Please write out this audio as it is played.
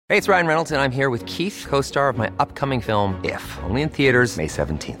Hey, it's Ryan Reynolds, and I'm here with Keith, co-star of my upcoming film, If, only in theaters May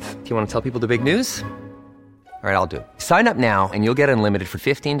 17th. Do you want to tell people the big news? All right, I'll do it. Sign up now and you'll get unlimited for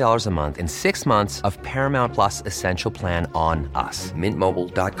 $15 a month and 6 months of Paramount Plus Essential Plan on us.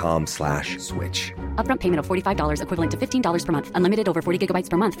 Mintmobile.com/switch. Upfront payment of $45 equivalent to $15 per month. Unlimited over 40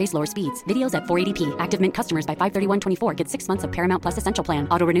 gigabytes per month. Face lower speeds. Videos at 480p. Active Mint customers by 531.24 get 6 months of Paramount Plus Essential Plan.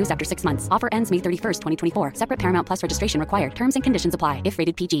 Auto renews after 6 months. Offer ends May 31st, 2024. Separate Paramount Plus registration required. Terms and conditions apply if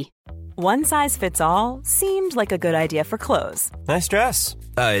rated PG. One size fits all seemed like a good idea for clothes. Nice dress.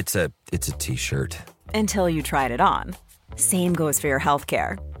 It's a t-shirt. Until you tried it on. Same goes for your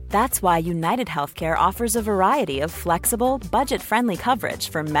healthcare. That's why United Healthcare offers a variety of flexible, budget-friendly coverage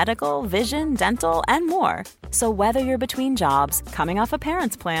for medical, vision, dental, and more. So whether you're between jobs, coming off a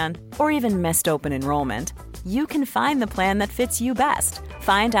parent's plan, or even missed open enrollment, you can find the plan that fits you best.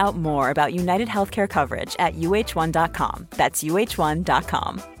 Find out more about United Healthcare coverage at uh1.com. That's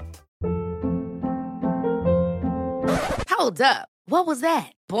uh1.com. Hold up. What was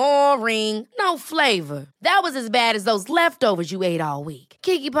that? Boring. No flavor. That was as bad as those leftovers you ate all week.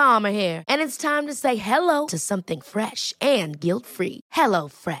 Keke Palmer here, and it's time to say hello to something fresh and guilt-free. Hello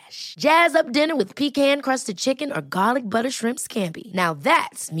Fresh. Jazz up dinner with pecan-crusted chicken or garlic butter shrimp scampi. Now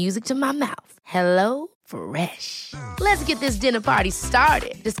that's music to my mouth. Hello Fresh. Let's get this dinner party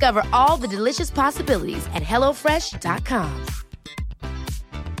started. Discover all the delicious possibilities at hellofresh.com.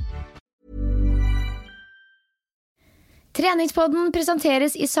 Treningspodden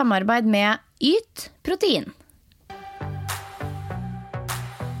presenteres i samarbeid med Yt Protein.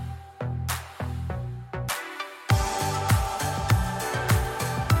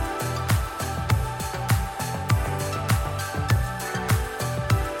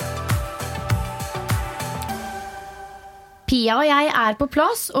 Pia og jeg er på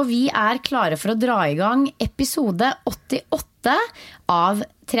plass, og vi er klare for å dra i gang episode 88 av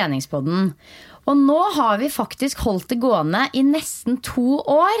Treningspodden. Og nå har vi faktisk holdt det gående i nesten 2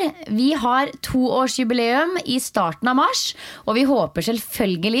 år. Vi har 2-årsjubileum i starten av mars, og vi håper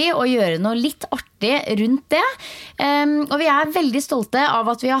selvfølgelig å gjøre noe litt artig rundt det. Og vi er veldig stolte av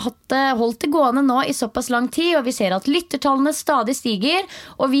at vi har holdt det gående nå i såpass lang tid, og vi ser at lyttertallene stadig stiger,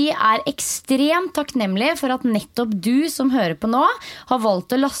 og vi er ekstremt takknemlige for at nettopp du som hører på nå har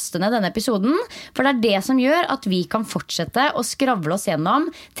valgt å laste ned denne episoden, for det er det som gjør at vi kan fortsette å skravle oss gjennom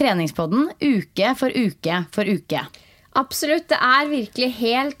Treningspodden uke for uke for uke. Absolutt, det er virkelig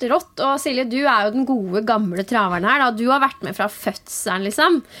helt rått. Og Silje, du er jo den gode gamle traveren her da. Du har vært med fra fødselen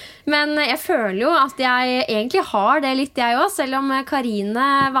liksom. Men jeg føler jo at jeg egentlig har det litt jeg også, selv om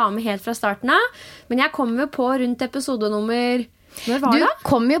Karine var med helt fra starten av. Men jeg kom jo på rundt episodenummer... Når var det? Du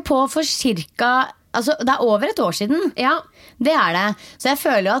kom jo på for cirka... Altså, det er over 1 år siden. Ja. Det er det. Så jeg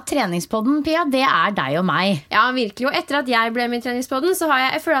føler jo at Treningspodden, Pia, det er deg og meg. Ja, virkelig. Og etter at jeg ble med i Treningspodden, så har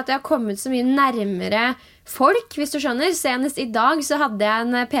jeg føler at jeg har kommet så mye nærmere folk, hvis du skjønner. Senest i dag så hadde jeg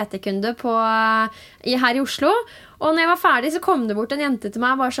en PT-kunde her i Oslo. Og når jeg var ferdig, så kom det bort en jente til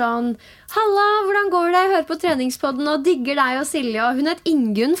meg bare sånn: «Halla, hvordan går det? Jeg hører på Treningspodden og digger deg og Silje.» Og hun het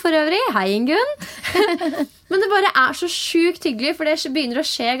Ingunn for øvrig. Hei, Ingunn. Men det bare er så sjukt hyggelig, for det begynner å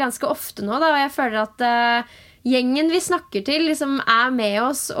skje ganske ofte nå, da. Og jeg føler at gjengen vi snakker til liksom er med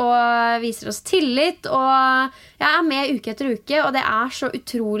oss og viser oss tillit. Og jeg er med uke etter uke, og det er så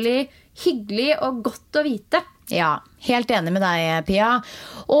utrolig hyggelig og godt å vite. Ja, helt enig med deg, Pia.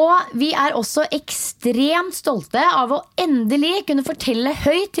 Og vi er også ekstremt stolte av å endelig kunne fortelle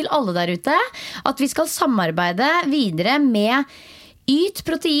høyt til alle der ute at vi skal samarbeide videre med Yt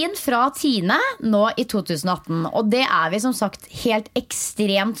Protein fra Tine nå i 2018. Og det er vi som sagt helt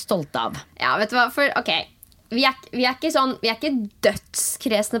ekstremt stolte av. Ja, vet du hva? For ok, vi er ikke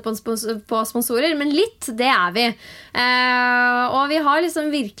dødskresne på sponsorer, men litt, det er vi. Og vi har liksom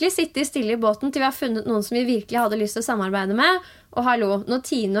virkelig sittet stille i båten til vi har funnet noen som vi virkelig hadde lyst til å samarbeide med. Og hallo, når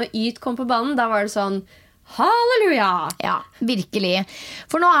Tine og Yt kom på banen, da var det sånn: halleluja! Ja, virkelig.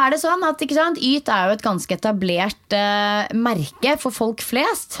 For nå er det sånn at, ikke sant, Yt er jo et ganske etablert merke for folk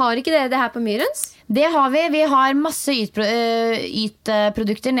flest. Har ikke dere det her på Myrens? Det har vi. Vi har masse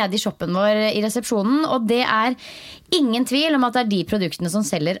Yt-produkter nede i shoppen vår i resepsjonen, og det er ingen tvil om at det er de produktene som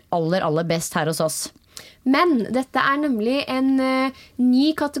selger aller best her hos oss. Men dette er nemlig en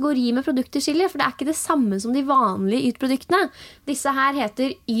ny kategori med produkter, Silje, for det er ikke det samme som de vanlige Yt-produktene. Disse her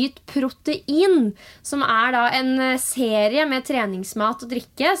heter Yt Protein, som er da en serie med treningsmat og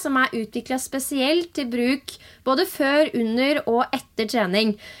drikke som er utviklet spesielt til bruk både før, under og etter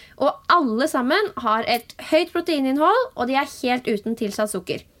trening. Og alle sammen har et høyt proteininnhold, og de er helt uten tilsatt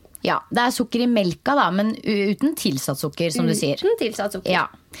sukker. Ja, det sukker i melka da, men uten tilsatt sukker, som du sier. Uten tilsatt sukker. Ja.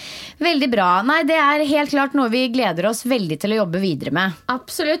 Veldig bra. Nei, det helt klart noe vi gleder oss veldig til å jobbe videre med.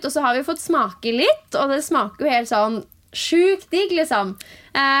 Absolutt, og så har vi fått smake litt, og det smaker jo helt sånn sjukt digg, liksom.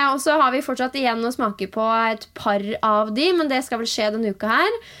 Og så har vi fortsatt igjen å smake på et par av de, men det skal vel skje denne uka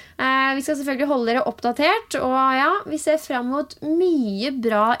her. Vi skal selvfølgelig holde dere oppdatert, og ja, vi ser frem mot mye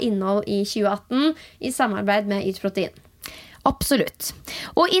bra innhold i 2018 i samarbeid med Eat Protein. Absolutt.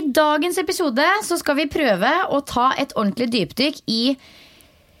 Og i dagens episode så skal vi prøve å ta et ordentlig dypdykk i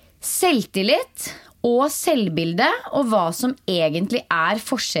selvtillit og selvbilde, og hva som egentlig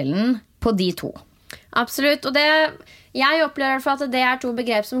forskjellen på de to. Absolutt, og jeg opplever i hvert fall at det to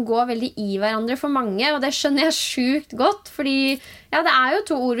begrep som går veldig i hverandre for mange, og det skjønner jeg sjukt godt, fordi ja, det jo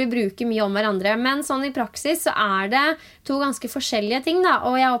to ord vi bruker mye om hverandre, men sånn i praksis så det to ganske forskjellige ting da,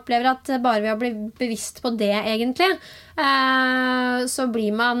 og jeg opplever at bare ved å bli bevisst på det egentlig, så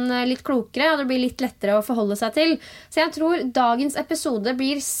blir man litt klokere, og det blir litt lettere å forholde seg til. Så jeg tror dagens episode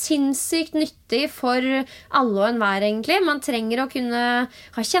blir sinnssykt nyttig for alle og enhver egentlig. Man trenger å kunne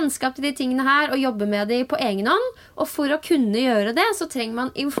ha kjennskap til de tingene her, og jobbe med de på egen hånd, og for å kunne gjøre det, så trenger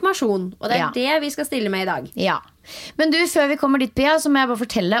man informasjon, og det det vi skal stille med i dag. Ja. Men du, før vi kommer dit, Pia, så må jeg bare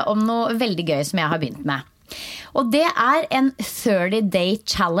fortelle om noe veldig gøy som jeg har begynt med. Og det en 30-day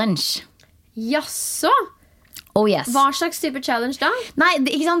challenge. Jaså? Oh yes. Hva slags type challenge da? Nei,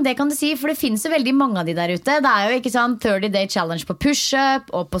 ikke sant, det kan du si, for det finnes jo veldig mange av de der ute. Det jo ikke sant, 30-day challenge på push-up,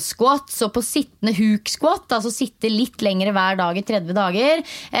 og på squats, og på sittende hook-squat, altså sitte litt lengre hver dag i 30 dager.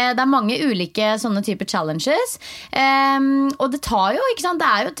 Det mange ulike sånne typer challenges. Og det tar jo, ikke sant,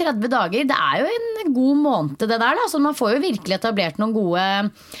 det jo 30 dager, det jo en god måned det der da, så man får jo virkelig etablert noen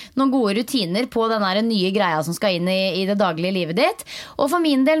gode rutiner på den der nye greia som skal inn i det daglige livet ditt. Og for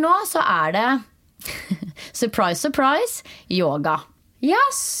min del nå så det surprise, surprise, yoga.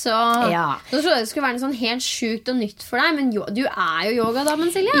 Jaså. Ja. Nå trodde jeg det skulle være noe sånn helt sjukt og nytt for deg, men du jo yoga da,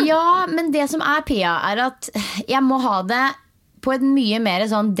 men Silje? Ja, men det som Pia, at jeg må ha det på et mye mer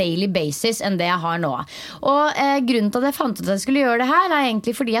sånn daily basis enn det jeg har nå. Og grunnen til at jeg fant ut at jeg skulle gjøre det her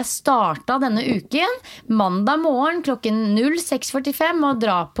egentlig fordi jeg startet denne uken mandag morgen klokken 06:45 og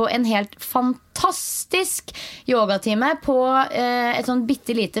dra på en helt fantastisk yogatime på et sånn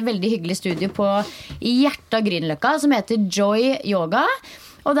bittelite, veldig hyggelig studio på hjertet av Grünerløkka som heter Joy Yoga.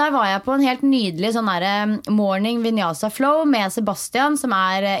 Og der var jeg på en helt nydelig sånn der morning vinyasa flow med Sebastian, som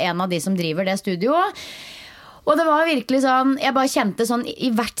en av de som driver det studioet. Og det var virkelig sånn, jeg bare kjente sånn,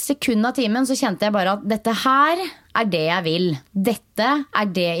 i hvert sekund av timen så kjente jeg bare at dette her det jeg vil. Dette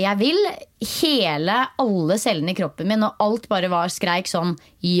det jeg vil. Alle cellene i kroppen min, og alt bare skreik sånn,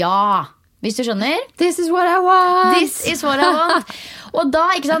 ja. Hvis du skjønner? This is what I want. This is what I want. Og da,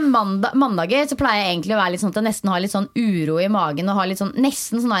 ikke sant, mandager så pleier jeg egentlig å være litt sånn at jeg nesten har litt sånn uro i magen, og har litt sånn,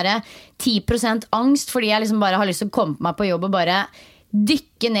 nesten sånn der 10% angst, fordi jeg liksom bare har lyst til å komme på meg på jobb og bare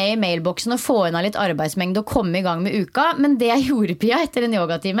dykke ned i mailboksen og få unna litt arbeidsmengde og komme i gang med uka. Men det jeg gjorde, Pia, etter den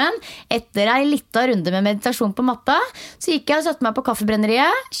yogatimen, etter en liten runde med meditasjon på matta, så gikk jeg og satte meg på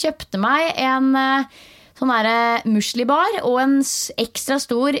kaffebrenneriet, kjøpte meg en sånn der muslibar og en ekstra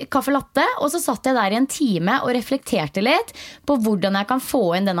stor kaffelatte, og så satt jeg der i en time og reflekterte litt på hvordan jeg kan få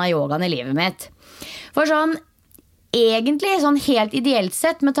inn denne yogaen i livet mitt. For sånn egentlig, sånn helt ideelt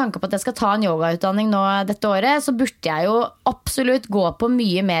sett, med tanke på at jeg skal ta en yogautdanning nå dette året, så burde jeg jo absolutt gå på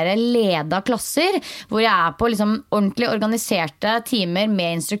mye mer leda klasser, hvor jeg på liksom ordentlig organiserte timer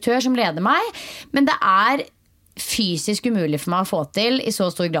med instruktør som leder meg, men det fysisk umulig for meg å få til i så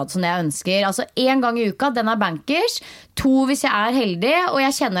stor grad som det jeg ønsker. Altså 1 gang i uka, den bankers, 2 hvis jeg heldig, og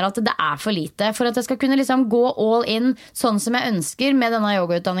jeg kjenner at det for lite. For at jeg skal kunne liksom gå all in sånn som jeg ønsker med denne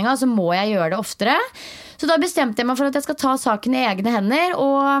yogautdanningen, så må jeg gjøre det oftere. Så da bestemte jeg meg for at jeg skal ta saken i egne hender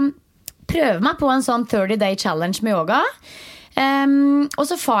og prøve meg på en sånn 30-day challenge med yoga. Og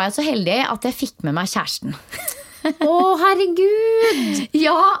så var jeg så heldig at jeg fikk med meg kjæresten. Herregud.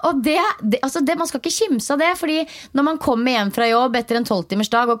 Ja, og man skal ikke kimse av det, fordi når man kommer hjem fra jobb etter en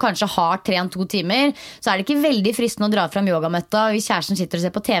 12-timers dag og kanskje har trent 2 timer, så det ikke veldig fristende å dra fram yogamøtta hvis kjæresten sitter og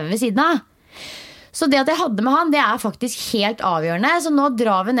ser på TV ved siden av. Så det at jeg hadde med han, det faktisk helt avgjørende. Så nå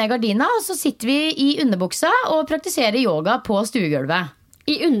drar vi ned gardina, og så sitter vi i underbuksa og praktiserer yoga på stuegulvet.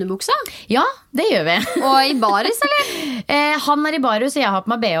 I underbuksa? Ja, det gjør vi. Og i baris, eller? Han I baris, og jeg har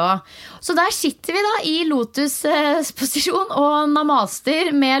på meg BH. Så der sitter vi da I lotus-posisjon og namaster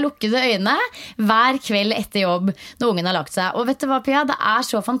med lukkede øyne hver kveld etter jobb når ungen har lagt seg. Og vet du hva, Pia? Det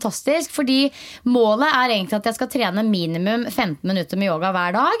så fantastisk, fordi målet egentlig at jeg skal trene minimum 15 minutter med yoga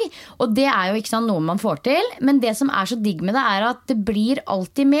hver dag. Og det jo ikke sånn noe man får til. Men det som så digg med det at det blir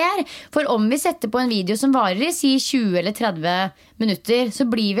alltid mer. For om vi setter på en video som varer I si 20 eller 30 minutter, så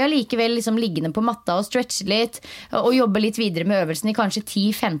blir vi allikevel liksom liggende på matta og stretche litt og jobbe litt videre med øvelsen I kanskje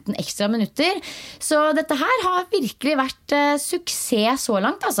 10-15 ekstra minutter. Så dette her har virkelig vært suksess så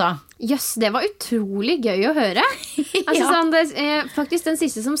langt, altså. Jøss, det var utrolig gøy å høre. Altså, sånn, faktisk den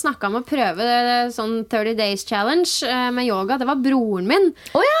siste som snakket om å prøve sånn 30 days challenge med yoga, det var broren min.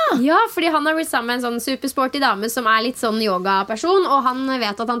 Ja, fordi han har blitt sammen med en sånn supersporty dame som litt sånn yogaperson, og han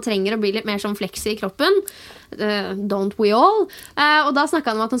vet at han trenger å bli litt mer sånn flexi I kroppen. Don't we all? Og da snakket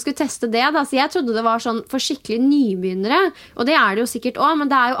han om at han skulle teste det da. Så jeg trodde det var sånn for skikkelig nybegynnere. Og det det jo sikkert også. Men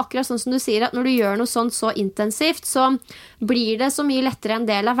det jo akkurat sånn som du sier, at når du gjør noe sånt så intensivt, så blir det så mye lettere en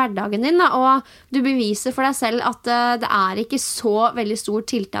del av hverdagen din da. Og du beviser for deg selv at det ikke så veldig stort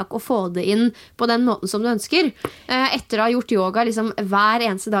tiltak å få det inn på den måten som du ønsker. Etter å ha gjort yoga liksom hver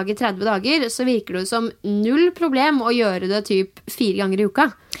eneste dag I 30 dager, så virker det som null problem å gjøre det typ 4 ganger I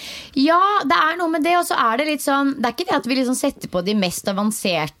uka. Ja, det noe med det, og så det litt sånn, det ikke det at vi liksom setter på de mest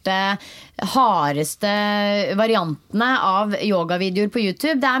avanserte, hardeste variantene av yogavideoer på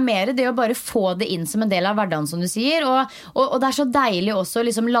YouTube. Det mer det å bare få det inn som en del av hverdagen, som du sier, og det så deilig også å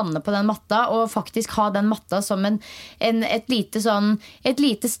liksom lande på den matta og faktisk ha den matta som et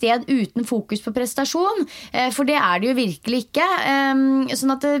lite sted uten fokus på prestasjon, for det det jo virkelig ikke,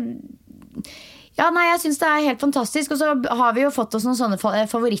 sånn at det Ja, nei, jeg synes det helt fantastisk. Og så har vi jo fått oss noen sånne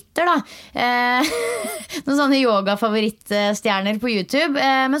favoritter da. Noen sånne yoga-favorittstjerner på YouTube.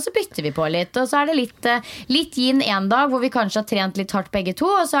 Men så bytter vi på litt. Og så det litt yin en dag, hvor vi kanskje har trent litt hardt begge to.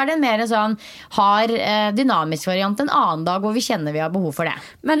 Og så det en mer sånn hard, dynamisk variant en annen dag, hvor vi kjenner vi har behov for det.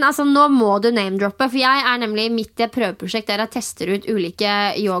 Men altså, nå må du name-droppe. For jeg nemlig midt I et prøveprosjekt der jeg tester ut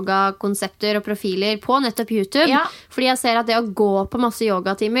ulike yoga-konsepter og profiler på nettopp YouTube. Ja. Fordi jeg ser at det å gå på masse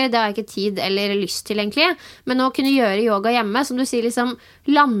yogatimer, det har jeg ikke tid eller lyst til egentlig, men å kunne gjøre yoga hjemme, som du sier, liksom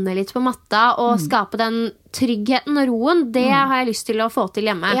lande litt på matta og skape den tryggheten og roen, det har jeg lyst til å få til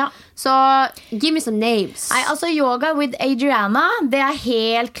hjemme. Ja. Så give me some names. Nei, altså Yoga with Adriana, det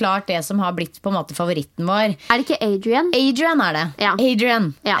helt klart det som har blitt på en måte favoritten vår. Det ikke Adrian? Adrian det. Ja. Adrian.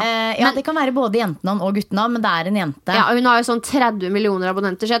 Ja. Men, det kan være både jentenavn og guttenavn, men det en jente. Ja, og hun har jo sånn 30 millioner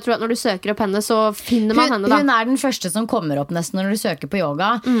abonnenter, så jeg tror at når du søker opp henne, så finner man henne da. Hun den første som kommer opp nesten når du søker på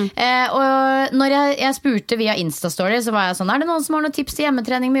yoga. Og når jeg spurte via Instastory, så var jeg sånn, det noen som har noen tips til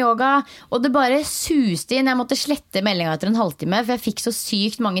hjemmetrening med yoga? Og det bare suste inn. Jeg måtte slette meldingen etter en halvtime, for jeg fikk så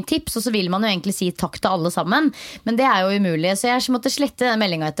sykt mange tips, og så vil man jo egentlig si takk til alle sammen, men det jo umulig, så jeg måtte slette den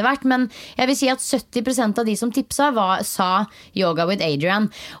meldingen etter hvert, men jeg vil si at 70% av de som tipsa sa Yoga with Adrian,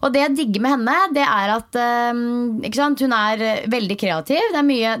 og det jeg digger med henne, det at ikke sant? Hun veldig kreativ,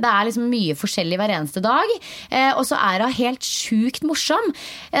 det liksom mye forskjellig hver eneste dag, og så hun helt sjukt morsom.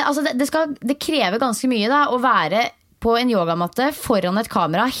 Altså det krever ganske mye da, å være på en yogamatte foran et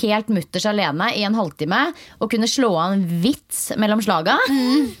kamera helt mutters alene I en halvtime og kunne slå av en vits mellom slaga,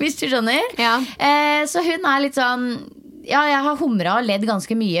 hvis du skjønner. Ja. Så hun litt sånn, ja, jeg har humret og ledd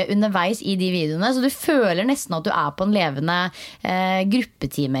ganske mye underveis I de videoene, så du føler nesten at du på en levende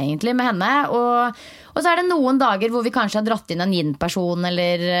gruppetime egentlig med henne, og så det noen dager hvor vi kanskje har dratt inn en yin-person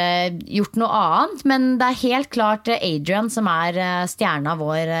eller gjort noe annet, men det helt klart Adrian som stjerna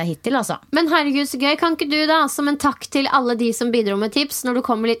vår hittil, altså. Men herregud, så gøy. Kan ikke du da, som en takk til alle de som bidro med tips, når du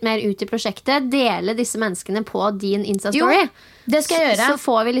kommer litt mer ut I prosjektet, dele disse menneskene på din Insta-story? Jo, det skal jeg gjøre. Så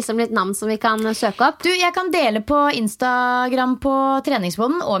får vi liksom litt navn som vi kan søke opp. Du, jeg kan dele på Instagram på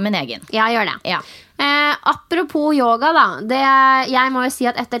treningsboden og min egen. Ja, gjør det. Ja. Apropos yoga da, jeg må jo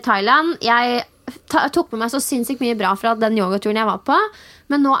si at etter Thailand, jeg tok med meg så sinnssykt mye bra fra den yogaturen jeg var på,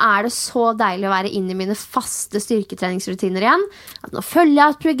 men nå det så deilig å være inne I mine faste styrketreningsrutiner igjen. At nå følger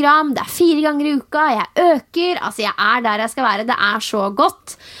jeg et program, det 4 ganger I uka, jeg øker, altså jeg der jeg skal være, det så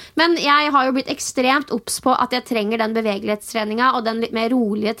godt. Men jeg har jo blitt ekstremt obs på at jeg trenger den bevegelighetstreninga og den litt mer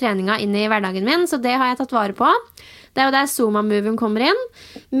rolige treninga inn I hverdagen min, så det har jeg tatt vare på. Det jo der Zuma-moven kommer inn.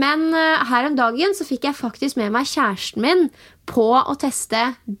 Men her om dagen så fikk jeg faktisk med meg kjæresten min på å teste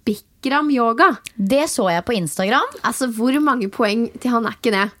Bikram yoga. Det så jeg på Instagram. Altså, hvor mange poeng til han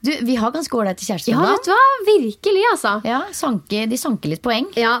ikke det? Du, vi har ganske ålreit til kjæresten. Ja, vet du hva? Virkelig, altså. Ja, de sanker litt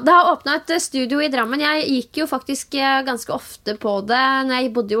poeng. Ja, det har åpnet et studio I Drammen. Jeg gikk jo faktisk ganske ofte på det når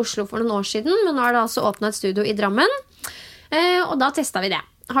jeg bodde I Oslo for noen år siden, men nå det altså åpnet et studio I Drammen. Og da testet vi det.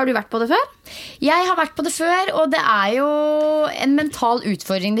 Har du vært på det før? Jeg har vært på det før, og det jo en mental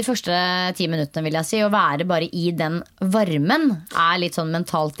utfordring de første 10 minuttene, vil jeg si. Å være bare i den varmen litt sånn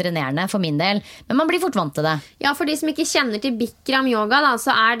mentalt drenerende for min del. Men man blir fort vant til det. Ja, for de som ikke kjenner til Bikram yoga, da,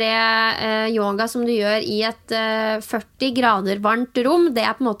 så det yoga som du gjør i et 40 grader varmt rom. Det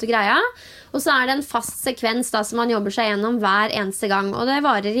på en måte greia. Og så det en fast sekvens da, som man jobber seg gjennom hver eneste gang. Og det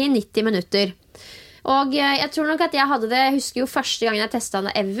varer i 90 minutter. Og jeg tror nok at jeg hadde det. Jeg husker jo første gang jeg testet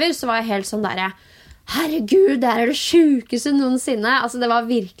det ever, så var jeg helt sånn der, herregud, det det sjukeste noensinne. Altså det var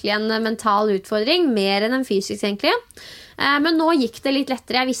virkelig en mental utfordring, mer enn en fysisk egentlig. Men nå gikk det litt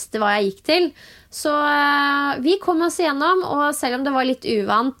lettere. Jeg visste hva jeg gikk til. Så vi kom oss igjennom, og selv om det var litt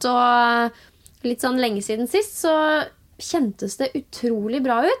uvant og litt sånn lenge siden sist, så kjentes det utrolig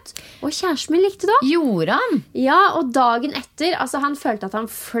bra ut. Og kjæresten min likte det også. Gjorde han? Ja, og dagen etter, altså han følte at han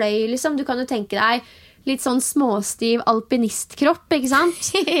fløy liksom. Du kan jo tenke deg litt sånn småstiv alpinistkropp, ikke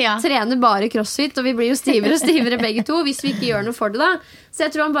sant? Ja. Trener bare crossfit, og vi blir jo stivere og stivere begge to hvis vi ikke gjør noe for det da. Så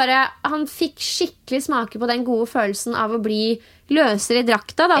jeg tror han fikk skikkelig smake på den gode følelsen av å bli løsere i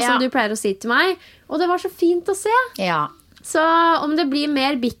drakta da, som du pleier å si til meg. Og det var så fint å se. Ja. Så om det blir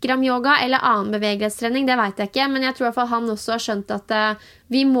mer Bikram-yoga eller annen bevegelighetstrening, det vet jeg ikke. Men jeg tror i hvert fall han også har skjønt at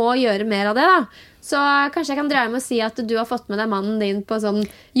vi må gjøre mer av det da. Så kanskje jeg kan dreie med å si at du har fått med deg mannen din på sånn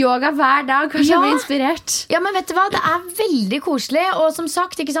yoga hver dag. Kanskje han blir inspirert. Ja, men vet du hva? Det veldig koselig. Og som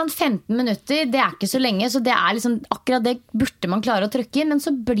sagt, ikke sant, 15 minutter, det ikke så lenge. Så det liksom, akkurat det burde man klare å trykke inn. Men så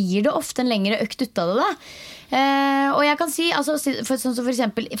blir det ofte en lengre økt ut av det da. Og jeg kan si, altså, for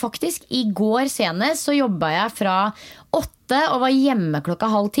eksempel, faktisk, i går senest så jobbet jeg fra 8 og var hjemme klokka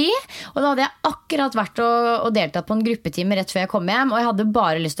 9:30. Og da hadde jeg akkurat vært og deltatt på en gruppetime rett før jeg kom hjem. Og jeg hadde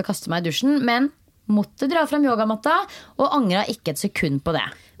bare lyst til å kaste meg i dusjen, men måtte dra frem yogamatta og angret ikke et sekund på det.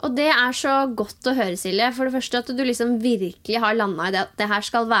 Og det så godt å høre, Silje. For det første at du liksom virkelig har landet i det at det her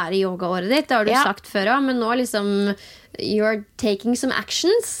skal være yogaåret ditt. Det har du sagt før også, men nå liksom you're taking some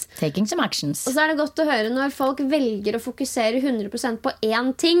actions. Taking some actions. Og så det godt å høre når folk velger å fokusere 100% på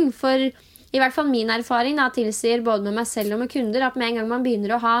én ting. For i hvert fall min erfaring da, tilsier både med meg selv og med kunder at med en gang man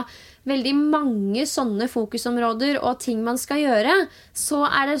begynner å ha veldig mange sånne fokusområder og ting man skal gjøre, så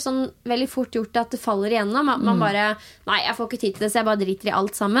det sånn veldig fort gjort at det faller igjennom. At man bare, nei, jeg får ikke tid til det, så jeg bare driter i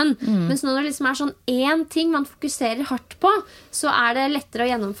alt sammen. Mens når det liksom sånn én ting man fokuserer hardt på, så det lettere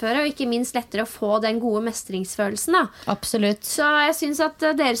å gjennomføre, og ikke minst lettere å få den gode mestringsfølelsen da. Absolutt. Så jeg synes at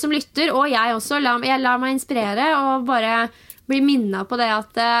dere som lytter, og jeg også, jeg lar meg inspirere og bare bli minnet på det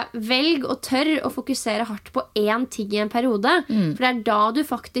at velg og tør å fokusere hardt på én ting i en periode. For det da du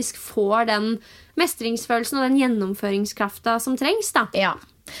faktisk får den mestringsfølelsen og den gjennomføringskrafta som trengs da. Ja.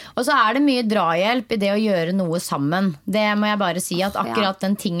 Og så det mye drahjelp i det å gjøre noe sammen. Det må jeg bare si at akkurat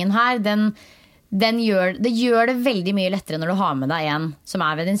den tingen her, det gjør det veldig mye lettere når du har med deg en som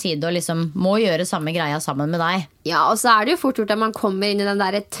ved din side og liksom må gjøre samme greia sammen med deg. Ja, og så det jo fort gjort at man kommer inn i den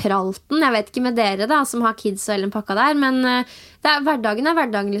der tralten. Jeg vet ikke med dere da, som har kids og hele den pakka der, men hverdagen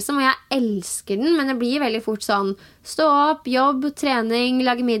hverdagen liksom, og jeg elsker den, men det blir veldig fort sånn, stå opp, jobb, trening,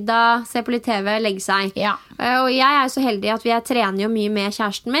 lage middag, se på litt TV, legge seg. Ja. Og jeg så heldig at jeg trener jo mye med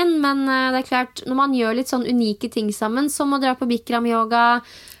kjæresten min, men det klart, når man gjør litt sånn unike ting sammen, som å dra på Bikram-yoga,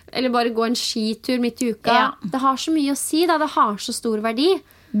 eller bare gå en skitur midt i uka, det har så mye å si da, det har så stor verdi.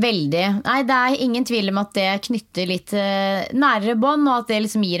 Veldig. Nei, det ingen tvil om at det knytter litt nærere bånd, og at det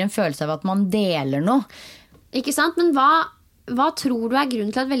liksom gir en følelse av at man deler noe. Ikke sant? Men hva tror du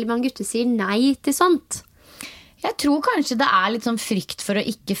grunnen til at veldig mange gutter sier nei til sånt? Jeg tror kanskje det litt sånn frykt for å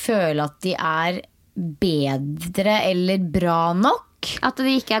ikke føle at de bedre eller bra nok. At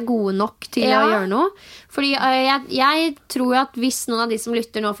de ikke gode nok til å gjøre noe. Fordi jeg tror at hvis noen av de som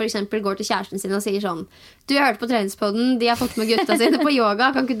lytter nå for eksempel går til kjæresten sin og sier sånn, du har hørt på treningspodden, de har fått med gutta sine på yoga,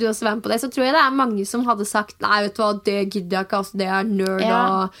 kan ikke du også være med på det? Så tror jeg det mange som hadde sagt, nei, vet du hva, det gidder jeg ikke, altså, det nerd.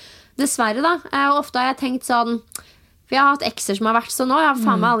 Og dessverre da, og ofte har jeg tenkt sånn, for jeg har hatt ekser som har vært sånn nå, jeg har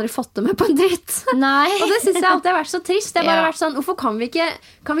faen meg aldri fått det med på en dritt. Nei. Og det synes jeg alltid har vært så trist. Det har bare vært sånn, hvorfor kan vi ikke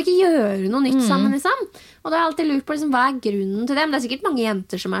gjøre noe nytt sammen liksom? Og da har jeg alltid lurt på liksom, hva grunnen til det. Men det sikkert mange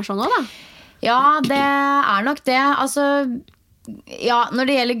jenter som sånn nå da. Ja, det nok det. Altså, ja, når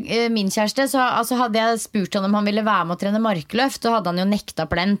det gjelder min kjæreste, så hadde jeg spurt han om han ville være med å trene markløft, og hadde han jo nekta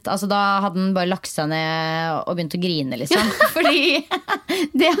plent. Altså, da hadde han bare lagt seg ned og begynt å grine liksom. Fordi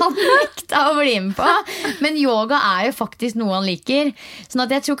det hadde han nekta å bli med på. Men yoga jo faktisk noe han liker. Sånn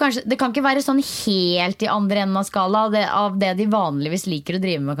at jeg tror kanskje, det kan ikke være sånn helt i andre enden av skala av det de vanligvis liker å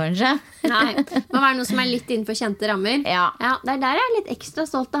drive med kanskje. Nei, det må være noe som litt innenfor kjente rammer. Ja, det der jeg litt ekstra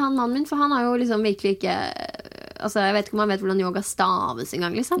stolt av han mannen min, for han har jo liksom virkelig ikke altså, jeg vet ikke om han vet hvordan yoga staves en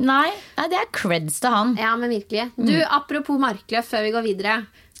gang, liksom. Nei, det creds til han. Ja, men virkelig. Du, apropos markløft før vi går videre.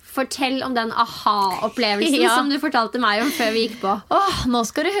 Fortell om den aha-opplevelsen som du fortalte meg om før vi gikk på. Nå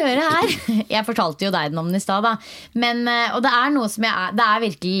skal du høre her. Jeg fortalte jo deg den om den i sted da. Men, og det noe som det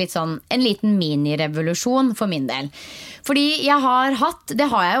virkelig litt sånn en liten mini-revolusjon for min del. Fordi jeg har hatt, det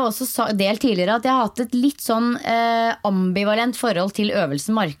har jeg jo også delt tidligere, at jeg har hatt et litt sånn ambivalent forhold til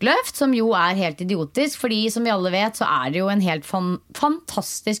øvelsen markløft, som jo helt idiotisk, fordi som vi alle vet så det jo en helt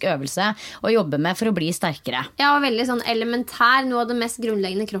fantastisk øvelse å jobbe med for å bli sterkere. Ja, og veldig sånn elementær. Noe av det mest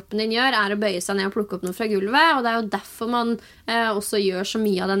grunnleggende kroppen din gjør å bøye seg ned og plukke opp noe fra gulvet, og det jo derfor man også gjør så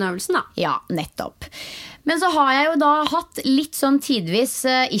mye av den øvelsen da. Ja, nettopp. Men så har jeg jo da hatt litt sånn tidvis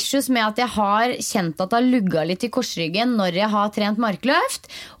issues med at jeg har kjent at det har lugget litt i korsryggen når jeg har trent markløft.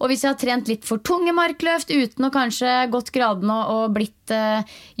 Og hvis jeg har trent litt for tunge markløft uten å kanskje gått graden og blitt,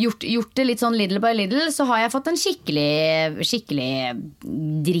 gjort det litt sånn little by little, så har jeg fått en skikkelig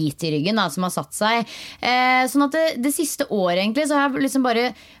drit i ryggen da, som har satt seg. Sånn at det siste året egentlig så har jeg liksom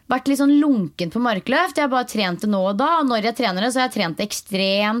bare vært litt sånn lunken på markløft. Jeg har bare trent det nå og da, og når jeg trener det så har jeg trent det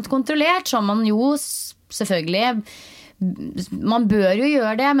ekstremt kontrollert, som man jo selvfølgelig man bør jo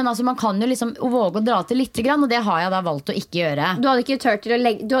gjøre det, men altså man kan jo liksom våge å dra til litt grann, og det har jeg da valgt å ikke gjøre. Du hadde ikke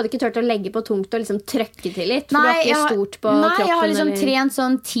tørt å legge på tungt og liksom trøkke til litt? For du har ikke stort på kroppen? Nei, jeg har liksom trent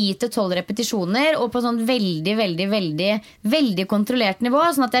sånn 10-12 repetisjoner, og på sånn veldig kontrollert nivå,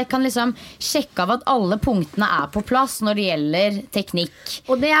 sånn at jeg kan liksom sjekke av at alle punktene på plass når det gjelder teknikk.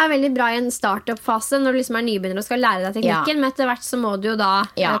 Og det veldig bra i en startup-fase, når du liksom nybegynner og skal lære deg teknikken, men etter hvert så må du jo da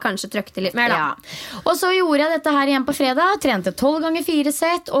kanskje trøkke til litt mer da. Ja. Og så gjorde jeg dette her igjen på fredag, trente 12 ganger 4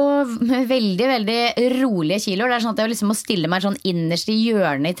 sett og veldig rolige kiloer. Det sånn at jeg liksom må stille meg sånn innerst i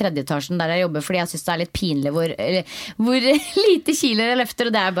hjørnet i tredje etasjen der jeg jobber, fordi jeg synes det litt pinlig hvor lite kiloer jeg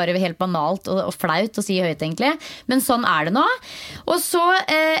løfter, og det bare helt banalt og flaut å si høyt egentlig. Men sånn det nå. Og så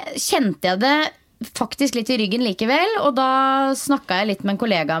kjente jeg det faktisk litt i ryggen likevel, og da snakket jeg litt med en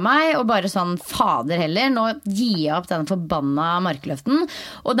kollega av meg og bare sånn, fader heller, nå gir jeg opp den forbanna markløften,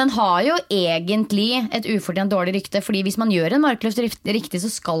 og den har jo egentlig et ufortjent dårlig rykte, fordi hvis man gjør en markløft riktig så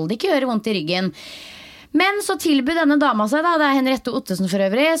skal det ikke gjøre vondt i ryggen. Men så tilbød denne dama seg da, det Henriette Ottesen for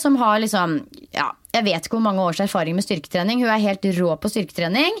øvrig, som har liksom, jeg vet ikke hvor mange års erfaring med styrketrening, hun helt rå på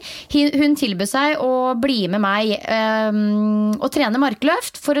styrketrening. Hun tilbød seg å bli med meg og trene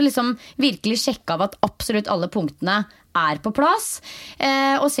markløft for å liksom virkelig sjekke av at absolutt alle punktene på plass,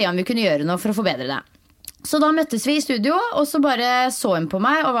 og se om vi kunne gjøre noe for å forbedre det. Så da møttes vi i studio, og så bare så hun på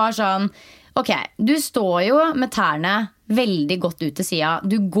meg og var sånn, ok, du står jo med tærne veldig godt ut til siden.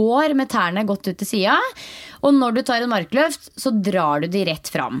 Du går med tærne godt ut til siden, og når du tar en markløft, så drar du de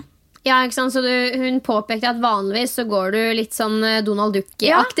rett fram. Ja, ikke sant? Så hun påpekte at vanligvis så går du litt sånn Donald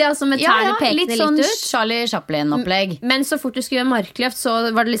Duck-aktig, altså med tærne pekende litt ut. Litt sånn Charlie Chaplin-opplegg. Men så fort du skulle gjøre markløft, så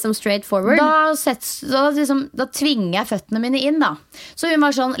var det liksom straight forward. Da tvinger jeg føttene mine inn da. Så hun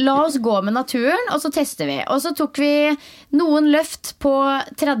var sånn, la oss gå med naturen, og så tester vi. Og så tok vi noen løft på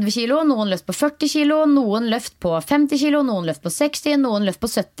 30 kilo, noen løft på 40 kilo, noen løft på 50 kilo, noen løft på 60, noen løft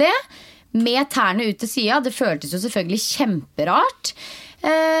på 70. Med tærne ut til siden. Det føltes jo selvfølgelig kjemperart.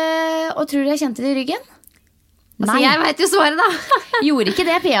 Og tror du jeg kjente det i ryggen? Altså, jeg vet jo svaret da. Gjorde ikke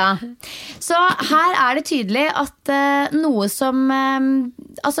det, Pia. Så her det tydelig at noe som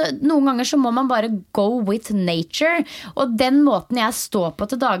altså, noen ganger så må man bare go with nature. Og den måten jeg står på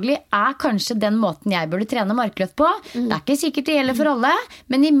til daglig kanskje den måten jeg burde trene markløft på. Det ikke sikkert det gjelder for alle,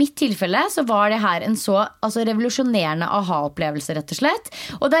 men i mitt tilfelle så var det her en så revolusjonerende aha-opplevelse rett og slett.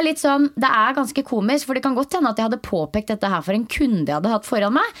 Og det litt sånn, det ganske komisk, for det kan godt hende at jeg hadde påpekt dette her for en kunde jeg hadde hatt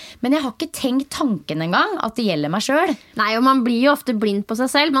foran meg, men jeg har ikke tenkt tanken engang at det gjelder meg selv. Nei, og man blir jo ofte blind på seg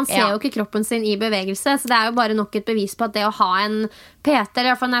selv. Man ser jo ikke kroppen sin i bevegelse, så det jo bare nok et bevis på at det å ha en PT, eller i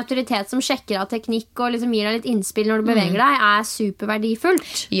hvert fall en autoritet som sjekker av teknikk og liksom gir deg litt innspill når du beveger deg,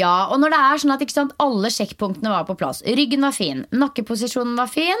 superverdifullt. Ja, og når det sånn at ikke sant, alle sjekkpunktene var på plass. Ryggen var fin, nakkeposisjonen var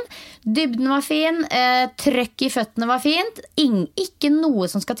fin, dybden var fin, trøkk i føttene var fint, ikke noe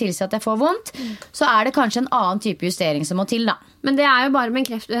som skal tilsi at jeg får vondt, så det kanskje en annen type justering som må til da. Men det jo bare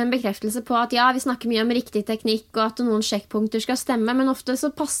en bekreftelse på at ja, vi snakker mye om riktig teknikk og at noen sjekkpunkter skal stemme, men ofte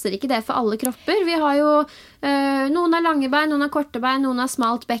så passer ikke det for alle kropper. Vi har jo noen har lange bein, noen har korte bein, noen har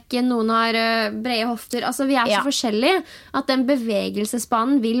smalt bekken, noen har brede hofter. Altså vi så forskjellige at den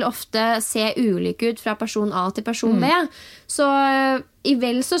bevegelsesbanen vil ofte se ulik ut fra person A til person B. Så i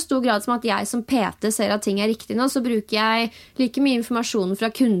vel så stor grad som at jeg som PT ser at ting riktig nå, så bruker jeg like mye informasjon fra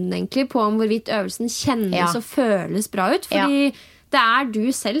kunden egentlig på om hvorvidt øvelsen kjennes og føles bra ut, fordi det du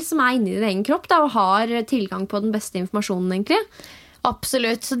selv som inne i din egen kropp da, og har tilgang på den beste informasjonen egentlig.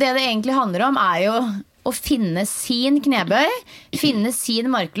 Absolutt, så det egentlig handler om jo å finne sin knebøy, finne sin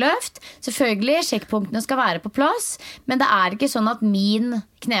markløft. Selvfølgelig, sjekkpunktene skal være på plass, men det ikke sånn at min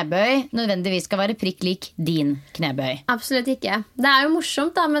knebøy nødvendigvis skal være prikk lik din knebøy. Absolutt ikke. Det jo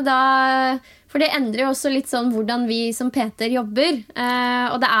morsomt da, men for det endrer jo også litt sånn hvordan vi som Peter jobber.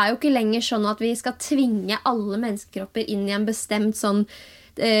 Og det jo ikke lenger sånn at vi skal tvinge alle menneskekropper inn i en bestemt sånn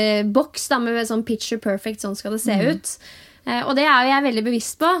boks da, med sånn picture perfect, sånn skal det se ut. Og det jo jeg veldig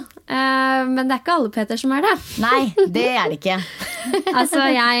bevisst på, men det ikke alle Peter som det. Nei, det det ikke. Altså,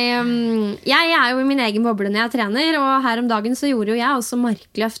 jeg jo i min egen boble når jeg trener, og her om dagen så gjorde jo jeg også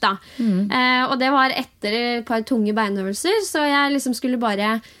markløft da. Og det var etter et par tunge beinøvelser, så jeg liksom skulle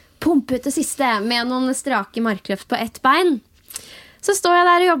bare pumpe ut det siste med noen strake markløft på ett bein. Så står jeg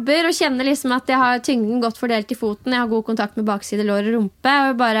der og jobber og kjenner liksom at jeg har tyngden godt fordelt i foten, jeg har god kontakt med bakside, lår og rumpe,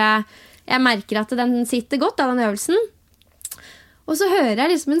 og jeg merker at den sitter godt av den øvelsen. Og så hører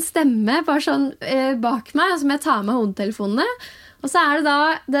jeg liksom en stemme bare sånn bak meg, som jeg tar med hodetelefonene. Og så det da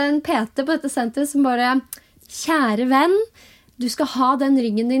den PT på dette senteret som bare, kjære venn, du skal ha den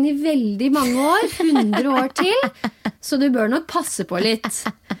ryggen din i veldig mange år, 100 år til, så du bør nok passe på litt.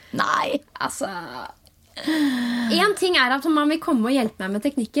 Nei, altså... En ting at man vil komme og hjelpe meg med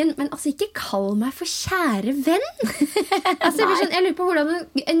teknikken, men altså ikke kall meg for kjære venn. Altså, jeg lurer på hvordan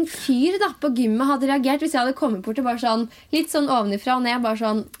en fyr da, på gymmet hadde reagert hvis jeg hadde kommet bort og bare sånn, litt sånn ovenifra og ned, bare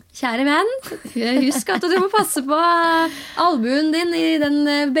sånn, kjære venn, husk at du må passe på albuen din i den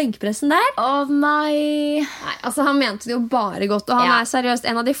benkpressen der. Nei, altså han mente det jo bare godt, og han seriøst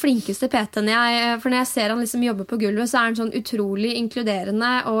en av de flinkeste PT-ene for når jeg ser han liksom jobbe på gulvet, så han sånn utrolig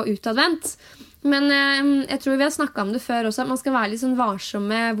inkluderende og utadvendt. Men jeg tror vi har snakket om det før også, at man skal være litt sånn varsom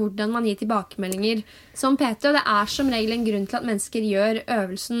med hvordan man gir tilbakemeldinger som PT, og det som regel en grunn til at mennesker gjør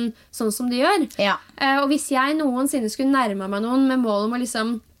øvelsen sånn som de gjør. Ja. Og hvis jeg noensinne skulle nærme meg noen med mål om å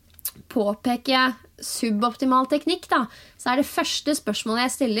liksom påpeke suboptimal teknikk da, så det første spørsmålet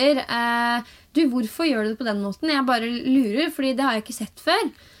jeg stiller du, hvorfor gjør du det på den måten? Jeg bare lurer, fordi det har jeg ikke sett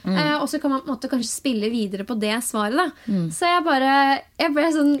før. Og så kan man på en måte kanskje spille videre på det svaret da. Så jeg ble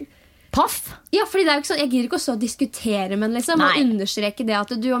sånn paff? Ja, fordi det jo ikke sånn, jeg gir ikke også å diskutere, men liksom, og understreke det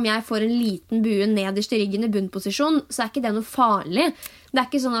at om jeg får en liten bue nederst i ryggen i bunnposisjon, så ikke det noe farlig. Det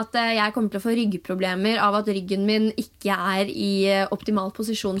ikke sånn at jeg kommer til å få ryggproblemer av at ryggen min ikke i optimal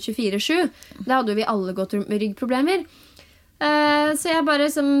posisjon 24/7. Da hadde vi alle gått rundt med ryggproblemer. Så jeg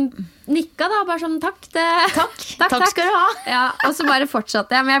bare som nikka da, bare sånn takk skal du ha. Ja, og så bare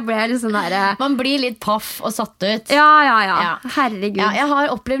fortsatte jeg, men jeg ble litt sånn der man blir litt paff og satt ut. Ja. Herregud. Ja, jeg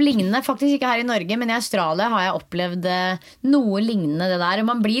har opplevd lignende, faktisk ikke her i Norge, men i Australia har jeg opplevd noe lignende det der, og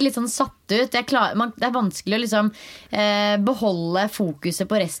man blir litt sånn satt ut. Det vanskelig å liksom beholde fokuset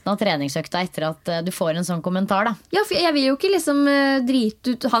på resten av treningsøkta etter at du får en sånn kommentar da. Ja, for jeg vil jo ikke liksom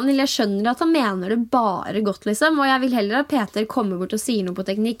drite ut han, eller jeg skjønner at han mener det bare godt liksom, og jeg vil heller at Peter kommer bort og sier noe på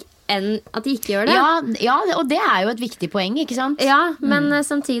teknikk enn at de ikke gjør det. Ja, og det jo et viktig poeng, ikke sant? Ja, men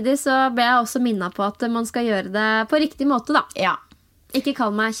samtidig så ble jeg også minnet på at man skal gjøre det på riktig måte da. Ja. Ikke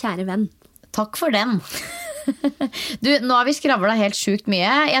kall meg kjære venn. Takk for den. Du, nå har vi skravlet helt sykt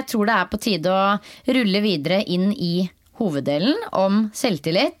mye. Jeg tror det på tide å rulle videre inn i hoveddelen om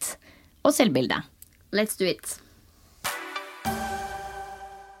selvtillit og selvbilde. Let's do it.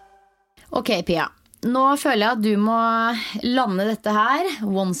 Ok, Pia. Nå føler jeg at du må lande dette her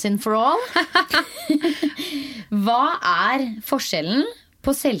once and for all. Hva forskjellen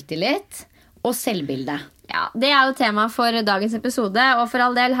på selvtillit og selvbilde? Ja, det jo tema for dagens episode, og for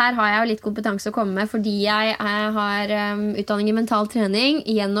all del her har jeg jo litt kompetanse å komme med fordi jeg har utdanning i mental trening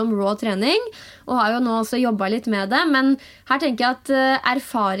gjennom raw trening, og har jo nå også jobbet litt med det, men her tenker jeg at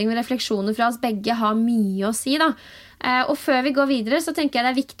erfaring og refleksjoner fra oss begge har mye å si da. Og før vi går videre så tenker jeg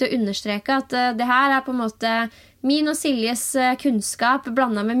det viktig å understreke at det her på en måte min og Siljes kunnskap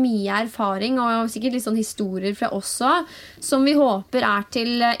blandet med mye erfaring og sikkert litt sånn historier fra oss også, som vi håper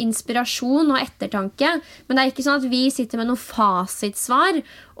til inspirasjon og ettertanke. Men det ikke sånn at vi sitter med noen fasitsvar.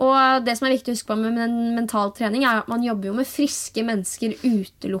 Og det som viktig å huske på med mental trening at man jobber jo med friske mennesker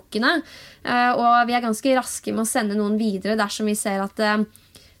utelukkende. Og vi ganske raske med å sende noen videre dersom vi ser at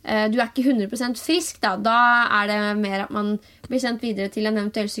du ikke 100% frisk, da det mer at man blir sendt videre til en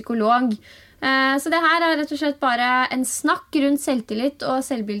eventuell psykolog. Så det her rett og slett bare en snakk rundt selvtillit og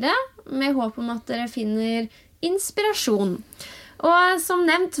selvbilde, med håp om at dere finner inspirasjon. Og som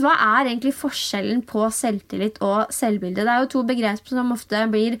nevnt, hva egentlig forskjellen på selvtillit og selvbilde? Det jo to begreper som ofte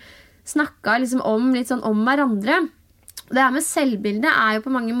blir snakket liksom om, litt sånn om hverandre. Det her med selvbilde jo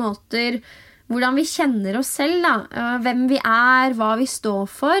på mange måter hvordan vi kjenner oss selv, da. Hvem vi hva vi står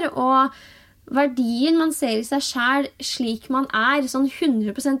for, og verdien man ser i seg selv slik man sånn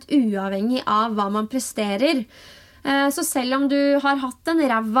 100% uavhengig av hva man presterer. Så selv om du har hatt en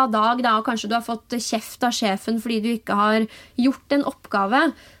ræva dag da, og kanskje du har fått kjeft av sjefen fordi du ikke har gjort en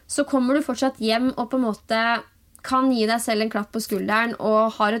oppgave, så kommer du fortsatt hjem og på en måte kan gi deg selv en klapp på skulderen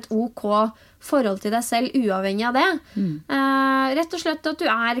og har et ok forhold til deg selv uavhengig av det. Rett og slett at du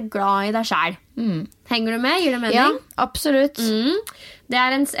glad i deg selv. Henger du med? Gir det mening? Ja, absolutt. Det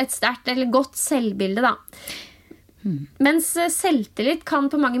et sterkt eller godt selvbilde da. Mens selvtillit kan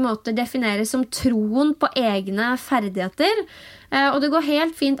på mange måter defineres som troen på egne ferdigheter. Og det går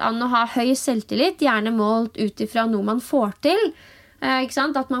helt fint an å ha høy selvtillit, gjerne målt utifra noe man får til. Ikke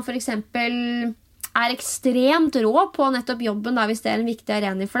sant? At man for eksempel ekstremt rå på nettopp jobben da, hvis det en viktig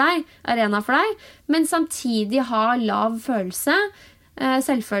arena for deg, men samtidig har lav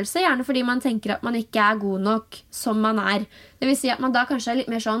selvfølelse, gjerne fordi man tenker at man ikke god nok som man Det vil si at man da kanskje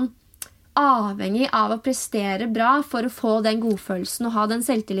litt mer sånn avhengig av å prestere bra for å få den godfølelsen og ha den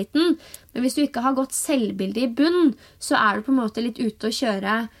selvtilliten. Men hvis du ikke har godt selvbilde i bunn, så du på en måte litt ute å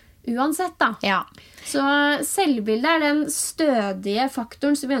kjøre uansett da. Ja. Så selvbilde den stødige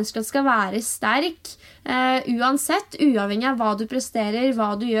faktoren som vi ønsker at skal være sterk, uansett, uavhengig av hva du presterer,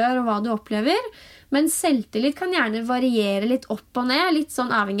 hva du gjør og hva du opplever. Men selvtillit kan gjerne variere litt opp og ned, litt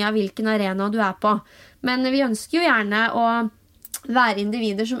sånn avhengig av hvilken arena du på. Men vi ønsker jo gjerne å være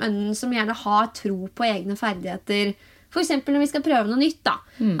individer som gjerne har tro på egne ferdigheter. For eksempel når vi skal prøve noe nytt da.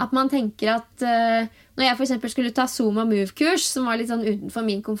 At man tenker at når jeg for eksempel skulle ta Zuma Move-kurs, som var litt sånn utenfor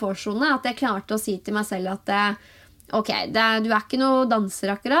min komfortzone, at jeg klarte å si til meg selv at ok, du ikke noe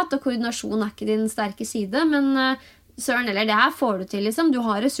danser akkurat, og koordinasjon ikke din sterke side, men søren eller det her får du til liksom. Du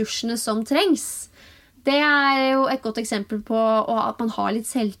har ressursene som trengs. Det jo et godt eksempel på at man har litt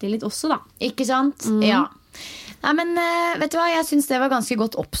selvtillit også da. Ikke sant? Ja. Nei, men vet du hva, jeg synes det var ganske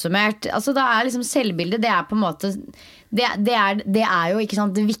godt oppsummert. Altså, da liksom selvbildet, det på en måte det jo ikke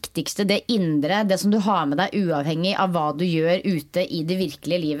sant, det viktigste, det indre, det som du har med deg uavhengig av hva du gjør ute i det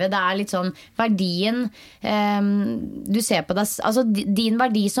virkelige livet. Det litt sånn verdien du ser på deg, altså din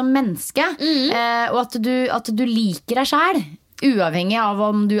verdi som menneske, og at du liker deg selv. Uavhengig av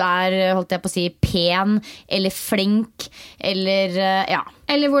om du holdt jeg på å si, pen eller flink eller ja.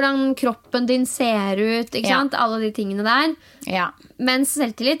 Eller hvordan kroppen din ser ut, ikke sant? Alle de tingene der. Ja. Mens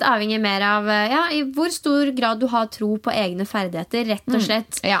selvtillit avhenger mer av i hvor stor grad du har tro på egne ferdigheter, rett og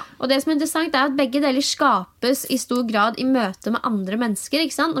slett. Ja. Og det som interessant at begge deler skapes i stor grad i møte med andre mennesker,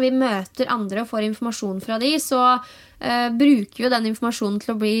 ikke sant? Når vi møter andre og får informasjon fra de, så bruker jo den informasjonen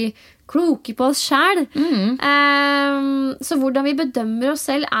til å bli kloke på oss selv. Så hvordan vi bedømmer oss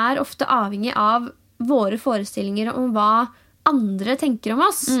selv ofte avhengig av våre forestillinger om hva andre tenker om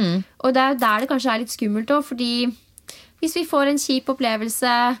oss. Og det jo der det kanskje litt skummelt også, fordi hvis vi får en kjip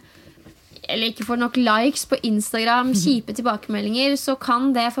opplevelse eller ikke får nok likes på Instagram, kjipe tilbakemeldinger, så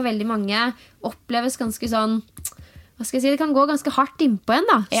kan det for veldig mange oppleves ganske sånn, hva skal jeg si, det kan gå ganske hardt innpå en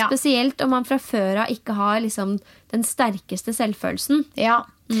da. Ja. Spesielt om man fra før av ikke har liksom den sterkeste selvfølelsen. Ja.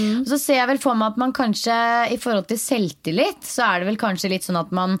 Og så ser jeg vel for meg at man kanskje i forhold til selvtillit, så det vel kanskje litt sånn at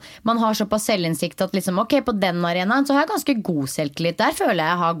man har såpass selvinnsikt at liksom, ok, på den arenaen så har jeg ganske god selvtillit, der føler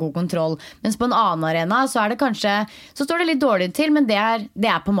jeg har god kontroll, mens på en annen arena så det kanskje, så står det litt dårlig til, men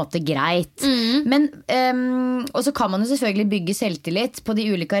det på en måte greit. Men, og så kan man jo selvfølgelig bygge selvtillit på de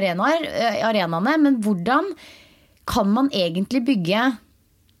ulike arenaene, men hvordan kan man egentlig bygge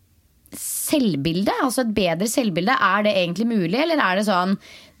selvbilde, altså et bedre selvbilde? Det egentlig mulig, eller det sånn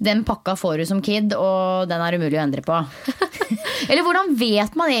den pakka får du som kid, og den umulig å endre på? Eller hvordan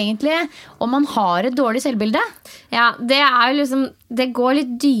vet man egentlig om man har et dårlig selvbilde? Ja, det jo liksom, det går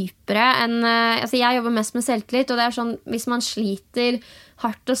litt dypere enn, altså jeg jobber mest med selvtillit, og det sånn, hvis man sliter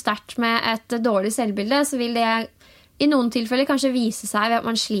hardt og sterkt med et dårlig selvbilde, så vil det i noen tilfeller kanskje vise seg ved at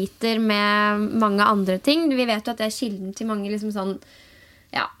man sliter med mange andre ting. Vi vet jo at det kilden til mange liksom sånn,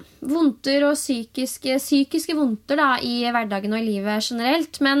 ja, vondter og psykiske vondter da, i hverdagen og i livet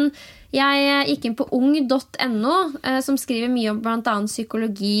generelt. Men jeg gikk inn på ung.no, som skriver mye om blant annet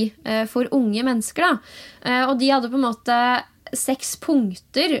psykologi for unge mennesker. Da. Og de hadde på en måte 6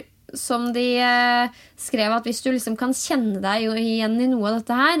 punkter som de skrev at hvis du liksom kan kjenne deg igjen i noe av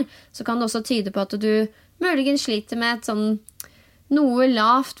dette her, så kan det også tyde på at du muligens sliter med et sånn noe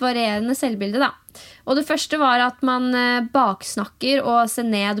lavt varierende selvbilde da. Og det første var at man baksnakker og ser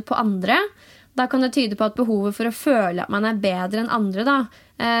ned på andre. Da kan det tyde på at behovet for å føle at man bedre enn andre da,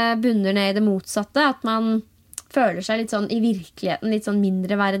 bunner ned i det motsatte. At man føler seg litt sånn i virkeligheten litt sånn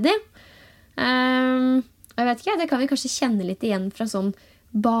mindreverdig. Jeg vet ikke, det kan vi kanskje kjenne litt igjen fra sånn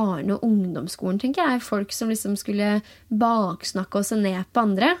barne- og ungdomsskolen, tenker jeg. Folk som liksom skulle baksnakke og se ned på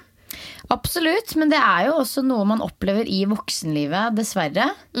andre. Absolutt, men det jo også noe man opplever i voksenlivet,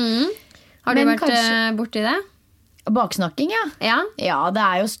 dessverre. Har du vært borti det? Baksnakking, ja. Ja, det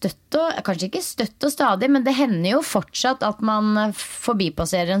jo støtt og, kanskje ikke støtt og stadig, men det hender jo fortsatt at man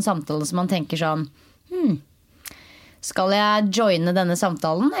forbipasserer en samtale som man tenker sånn, skal jeg joine denne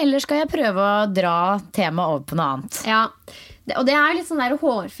samtalen, eller skal jeg prøve å dra temaet over på noe annet? Ja, og det litt sånn der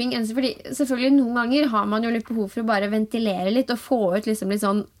hårfing, fordi selvfølgelig noen ganger har man jo litt behov for å bare ventilere litt og få ut liksom litt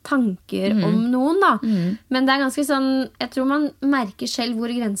sånn tanker om noen da. Men det ganske sånn, jeg tror man merker selv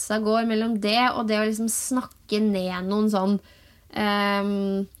hvor grensa går mellom det og det å liksom snakke ned noen sånn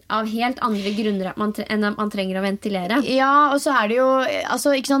av helt andre grunner enn at man trenger å ventilere. Ja, og så det jo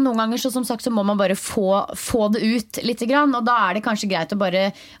altså, ikke sant, noen ganger så, som sagt, så må man bare få det ut litt grann, og da det kanskje greit å bare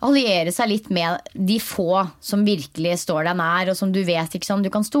alliere seg litt med de få som virkelig står deg nær, og som du vet ikke sant,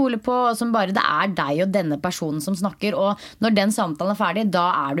 du kan stole på, og som bare det deg og denne personen som snakker, og når den samtalen ferdig, da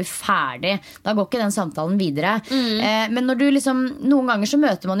du ferdig. Da går ikke den samtalen videre. Men når du liksom, noen ganger så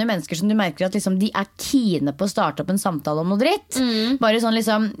møter man jo mennesker som du merker at liksom, de kine på å starte opp en samtale om noe dritt. Bare sånn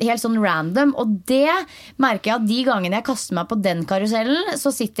liksom helt sånn random, og det merker jeg at de gangene jeg kaster meg på den karusellen,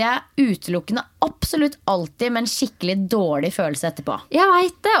 så sitter jeg utelukkende absolutt alltid med en skikkelig dårlig følelse etterpå. Jeg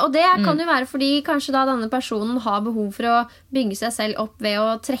vet det, og det kan jo være fordi kanskje da denne personen har behov for å bygge seg selv opp ved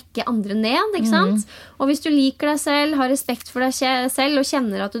å trekke andre ned, ikke sant? Og hvis du liker deg selv, har respekt for deg selv og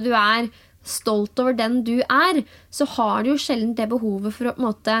kjenner at du stolt over den du så har du jo sjelden det behovet for å på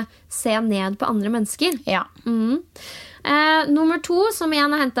en måte se ned på andre mennesker. Ja. Nummer 2, som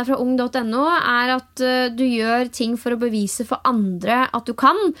igjen hentet fra ung.no, at du gjør ting for å bevise for andre at du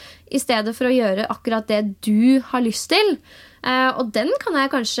kan, i stedet for å gjøre akkurat det du har lyst til. Og den kan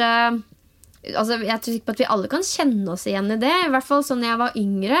jeg kanskje altså, jeg tror ikke på at vi alle kan kjenne oss igjen i det. I hvert fall sånn når jeg var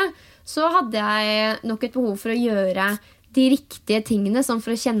yngre, så hadde jeg nok et behov for å gjøre de riktige tingene, sånn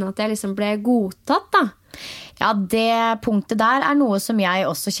for å kjenne at jeg liksom ble godtatt da. Ja, det punktet der noe som jeg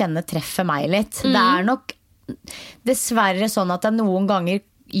også kjenner treffer meg litt. Det nok dessverre sånn at jeg noen ganger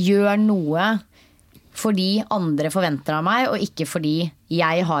gjør noe fordi andre forventer av meg, og ikke fordi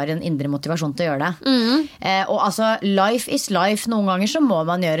jeg har en indre motivasjon til å gjøre det. Og altså, life is life. Noen ganger så må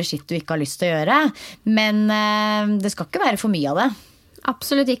man gjøre shit du ikke har lyst til å gjøre, men det skal ikke være for mye av det.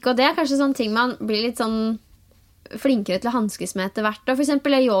 Absolutt ikke, og det kanskje sånne ting man blir litt sånn flinkere til å hanskes med etter hvert. Og for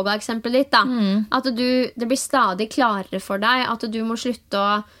eksempel yoga-eksempelet ditt da. At det blir stadig klarere for deg at du må slutte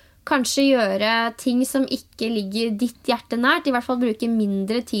å kanskje gjøre ting som ikke ligger ditt hjerte nært, i hvert fall bruke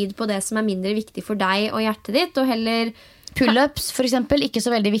mindre tid på det som mindre viktig for deg og hjertet ditt, og heller pull-ups for eksempel, ikke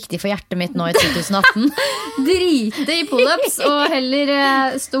så veldig viktig for hjertet mitt nå i 2018. Drite i pull-ups og heller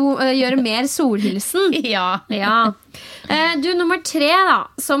gjøre mer solhilsen. Ja. Du, nummer 3 da,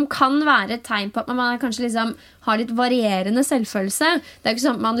 som kan være et tegn på at man kanskje liksom har litt varierende selvfølelse. Det ikke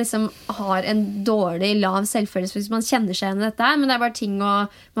sånn at man liksom har en dårlig, lav selvfølelse hvis man kjenner seg igjen i dette her, men det bare ting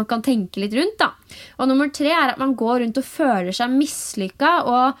man kan tenke litt rundt da. Og nummer 3 at man går rundt og føler seg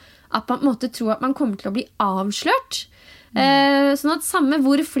mislykket, og at man på en måte tror at man kommer til å bli avslørt. Sånn at samme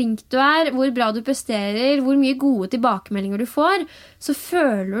hvor flink du hvor bra du presterer, hvor mye gode tilbakemeldinger du får, så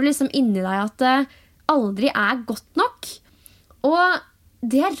føler du liksom inni deg at det aldri godt nok. Og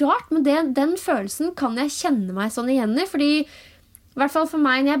det rart, men den følelsen kan jeg kjenne meg sånn igjen i, fordi i hvert fall for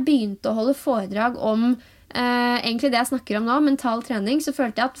meg når jeg begynte å holde foredrag om egentlig det jeg snakker om nå, mental trening, så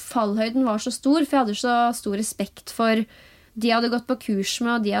følte jeg at fallhøyden var så stor, for jeg hadde så stor respekt for de jeg hadde gått på kurs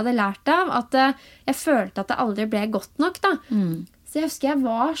med, og de jeg hadde lært av, at jeg følte at det aldri ble godt nok da. Så jeg husker jeg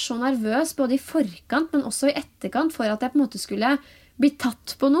var så nervøs både i forkant, men også i etterkant, for at jeg på en måte skulle bli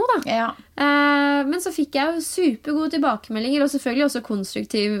tatt på noe da. Ja. Men så fikk jeg jo supergode tilbakemeldinger, og selvfølgelig også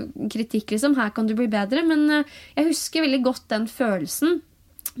konstruktiv kritikk liksom. Her kan du bli bedre, men jeg husker veldig godt den følelsen.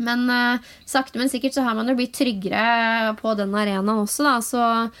 Men sakte, men sikkert så har man jo blitt tryggere på den arenaen også da, så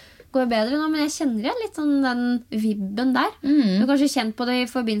går bedre nå, men jeg kjenner igjen litt sånn den vibben der. Du har kanskje kjent på det i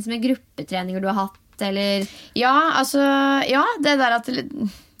forbindelse med gruppetreninger du har hatt, eller? Ja, altså, ja, det der at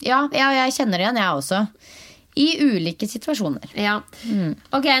jeg kjenner igjen, jeg også. I ulike situasjoner. Ja.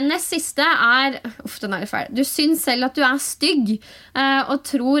 Ok, nest siste den litt feil. Du syns selv at du stygg, og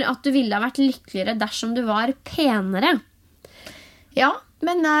tror at du ville ha vært lykkeligere dersom du var penere. Ja,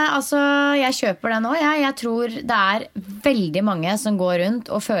 men altså, jeg kjøper det nå. Jeg tror det veldig mange som går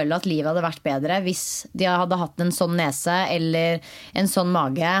rundt og føler at livet hadde vært bedre hvis de hadde hatt en sånn nese, eller en sånn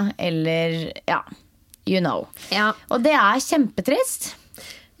mage, eller ja, you know. Ja. Og det kjempetrist.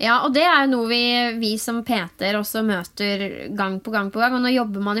 Ja, og det jo noe vi som PT-er også møter gang på gang, og nå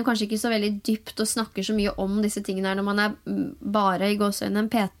jobber man jo kanskje ikke så veldig dypt og snakker så mye om disse tingene her når man bare i gåseøynene en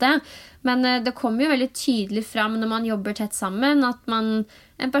PT, men det kommer jo veldig tydelig fram når man jobber tett sammen, at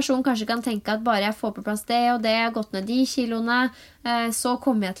en person kanskje kan tenke at bare jeg får på plass det og det, gått ned de kiloene, så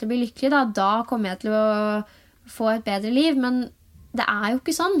kommer jeg til å bli lykkelig, da kommer jeg til å få et bedre liv, men det jo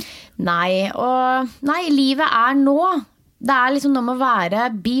ikke sånn. Nei, livet nå. Det liksom noe med å være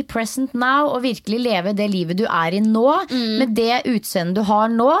be present now og virkelig leve det livet du I nå, med det utseendet du har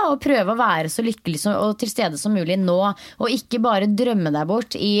nå, og prøve å være så lykkelig og til stede som mulig nå, og ikke bare drømme deg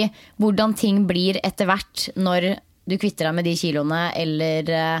bort I hvordan ting blir etter hvert når du kvitter deg med de kiloene,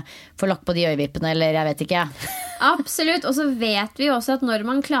 eller får lagt på de øyevippene, eller jeg vet ikke. Absolutt, og så vet vi også at når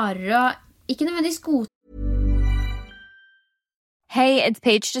man klarer å ikke nødvendigvis godta. Hey, it's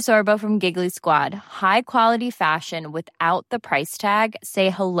Paige DeSorbo from Giggly Squad. High quality fashion without the price tag. Say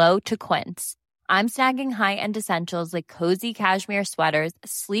hello to Quince. I'm snagging high-end essentials like cozy cashmere sweaters,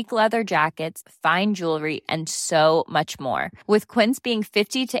 sleek leather jackets, fine jewelry, and so much more. With Quince being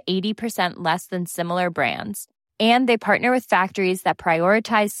 50 to 80% less than similar brands. And they partner with factories that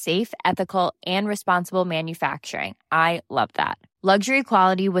prioritize safe, ethical, and responsible manufacturing. I love that. Luxury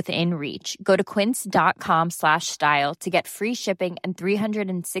quality within reach. Go to quince.com/style to get free shipping and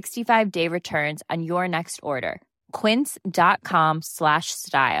 365-day returns on your next order.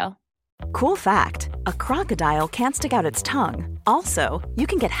 Quince.com/style. Cool fact, a crocodile can't stick out its tongue. Also, you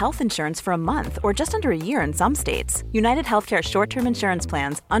can get health insurance for a month or just under a year in some states. United Healthcare short-term insurance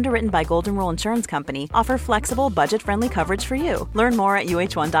plans, underwritten by Golden Rule Insurance Company, offer flexible, budget-friendly coverage for you. Learn more at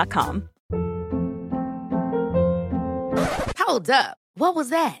uh1.com. Hold up. What was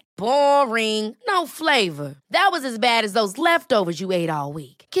that? Boring. No flavor. That was as bad as those leftovers you ate all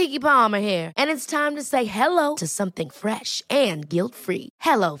week. Keke Palmer here, and it's time to say hello to something fresh and guilt-free.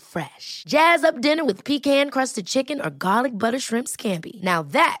 Hello Fresh. Jazz up dinner with pecan-crusted chicken or garlic butter shrimp scampi. Now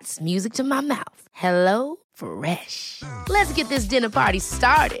that's music to my mouth. Hello Fresh. Let's get this dinner party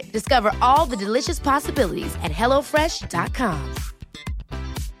started. Discover all the delicious possibilities at hellofresh.com.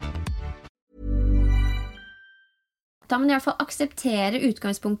 Men I hvert fall akseptere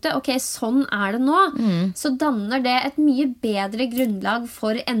utgangspunktet. Ok, sånn det nå. Så danner det et mye bedre grunnlag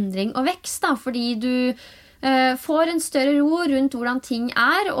for endring og vekst, da, fordi du får en større ro rundt hvordan ting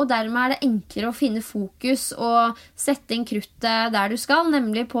og dermed det enklere å finne fokus og sette inn kruttet der du skal,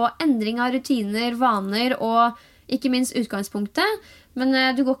 nemlig på endring av rutiner, vaner og ikke minst utgangspunktet. Men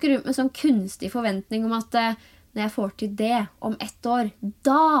du går ikke rundt med sånn kunstig forventning om at når jeg får til det om 1 år,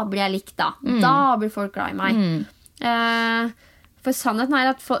 da blir jeg likt da. Da blir folk glad I meg. For sannheten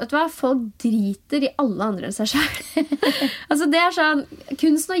at folk driter I alle andre enn seg selv. Altså det sånn,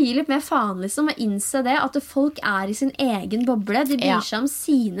 kunsten å gi litt mer faen liksom, å innse det, at folk I sin egen boble, de bryr seg om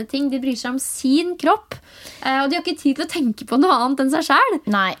sine ting, de bryr seg om sin kropp, og de har ikke tid til å tenke på noe annet enn seg selv.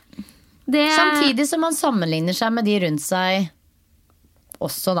 Nei. Samtidig som man sammenligner seg med de rundt seg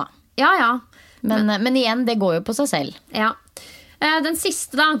også da. Ja. Men igjen, det går jo på seg selv. Ja. Den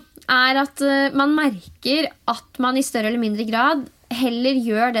siste da, at man merker at man I større eller mindre grad heller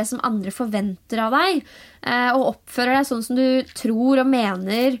gjør det som andre forventer av deg, og oppfører deg sånn som du tror og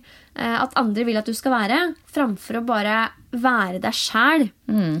mener at andre vil at du skal være, framfor å bare være deg selv.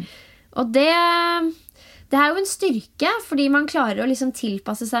 Og det jo en styrke, fordi man klarer å liksom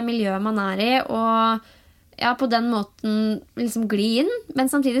tilpasse seg miljøet man I, og på den måten liksom gli inn, men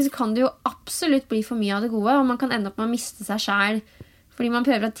samtidig så kan det jo absolutt bli for mye av det gode, og man kan ende opp med å miste seg selv, fordi man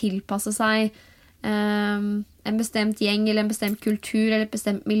prøver å tilpasse seg en bestemt gjeng, eller en bestemt kultur, eller et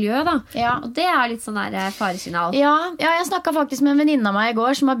bestemt miljø da. Og det litt sånn der faresignal. Ja, jeg snakket faktisk med en venninne av meg I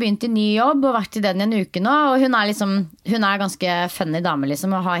går, som har begynt I ny jobb, og vært I den I en uke nå, og hun hun ganske funny dame liksom,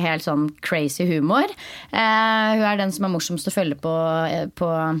 og har helt sånn crazy humor. Hun den som morsomst å følge på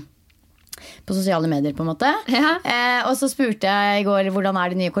sosiale medier på en måte. Og så spurte jeg I går hvordan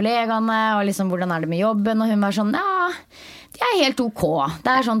de nye kollegaene, og liksom hvordan det med jobben, og hun var sånn, ja, de helt ok.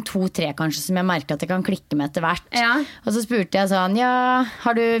 Det sånn 2-3 kanskje som jeg merker at jeg kan klikke med etter hvert. Og så spurte jeg sånn, ja,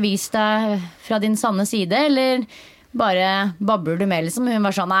 har du vist deg fra din sanne side, eller bare babler du med liksom? Hun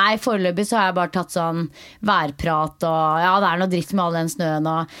var sånn, nei, foreløpig så har jeg bare tatt sånn værprat, og ja, det noe dritt med all den snøen,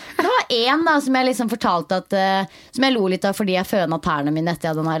 og det var en da som jeg liksom fortalte at, som jeg lo litt av fordi jeg føna tærne mine etter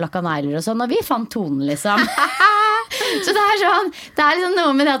jeg hadde lakka negler og sånn, og vi fant tonen liksom. Så det sånn, det liksom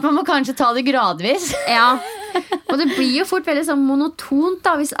noe med det at man må kanskje ta det gradvis. Ja, og det blir jo fort veldig sånn monotont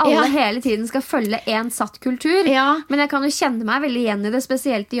da, hvis alle hele tiden skal følge en satt kultur. Men jeg kan jo kjenne meg veldig igjen I det,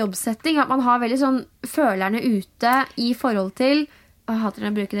 spesielt I jobbsetting, at man har veldig sånn følerne ute I forhold til Jeg hater når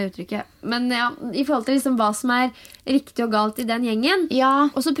jeg bruker det uttrykket. Men ja, i forhold til liksom hva som riktig og galt i den gjengen.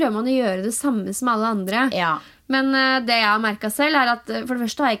 Og så prøver man å gjøre det samme som alle andre. Men det jeg har merket selv at for det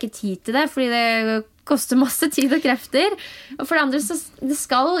første har jeg ikke tid til det, fordi det koster masse tid og krefter. Og for det andre så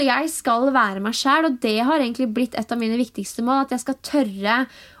jeg skal være meg selv, og det har egentlig blitt et av mine viktigste mål, at jeg skal tørre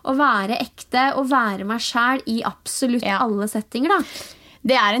å være ekte og være meg selv i absolutt alle settinger da.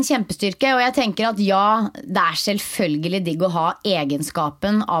 Det en kjempestyrke, og jeg tenker at det selvfølgelig digg å ha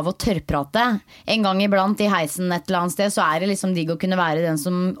egenskapen av å tørrprate. En gang iblant i heisen et eller annet sted, så det liksom digg å kunne være den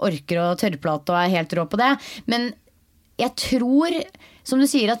som orker å tørrprate og helt rå på det. Men jeg tror, som du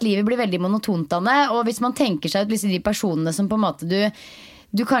sier, at livet blir veldig monotont av det, og hvis man tenker seg ut de personene som på en måte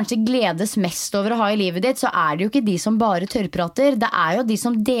du kanskje gledes mest over å ha i livet ditt, så det jo ikke de som bare tørrprater. Det jo de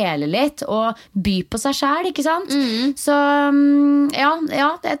som deler litt og byr på seg selv, ikke sant? Så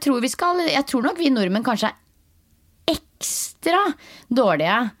jeg tror nok vi nordmenn kanskje ekstra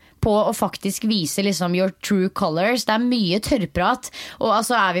dårlige på å faktisk vise liksom your true colors. Det mye tørrprat. Og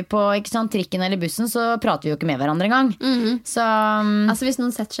altså vi på trikken eller bussen, så prater vi jo ikke med hverandre en gang. Så altså hvis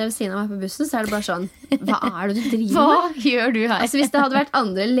noen setter seg ved siden av meg på bussen, så det bare sånn, hva det du driver med? Hva gjør du her? Altså hvis det hadde vært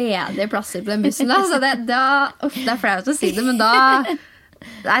andre ledige plasser på den bussen da, så det flaut å si det, men da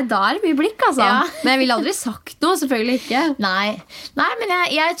det mye blikk, altså. Men jeg ville aldri sagt noe, selvfølgelig ikke. Nei, men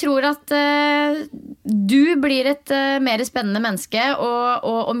jeg tror at du blir et mer spennende menneske,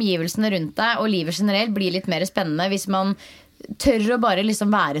 og omgivelsene rundt deg og livet generelt blir litt mer spennende hvis man tør å bare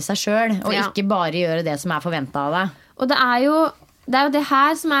liksom være seg selv, og ikke bare gjøre det som forventet av deg. Og det jo det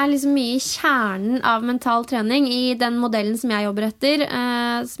her som liksom mye kjernen av mental trening i den modellen som jeg jobber etter,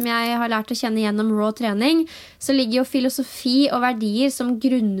 som jeg har lært å kjenne gjennom raw trening, så ligger jo filosofi og verdier som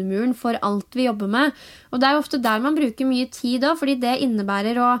grunnmuren for alt vi jobber med. Og det jo ofte der man bruker mye tid også, fordi det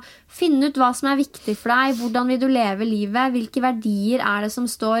innebærer å finne ut hva som viktig for deg, hvordan vil du leve livet, hvilke verdier det som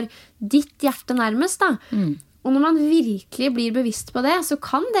står ditt hjerte nærmest da. Og når man virkelig blir bevisst på det, så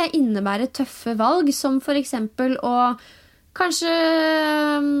kan det innebære tøffe valg, som for eksempel å kanskje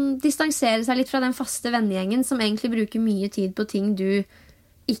distansere seg litt fra den faste vennegjengen som egentlig bruker mye tid på ting du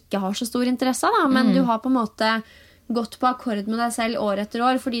ikke har så stor interesse av, da. Men du har på en måte gått på akkord med deg selv år etter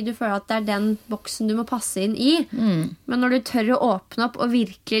år, fordi du føler at det den boksen du må passe inn i. Men når du tør å åpne opp og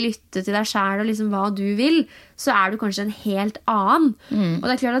virkelig lytte til deg selv og liksom hva du vil, så du kanskje en helt annen.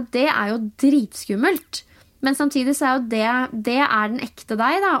 Og det klart at det jo dritskummelt. Men samtidig så jo det den ekte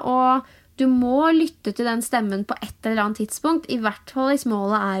deg da, og du må lytte til den stemmen på et eller annet tidspunkt, i hvert fall hvis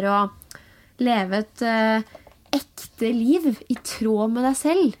målet å leve et ekte liv i tråd med deg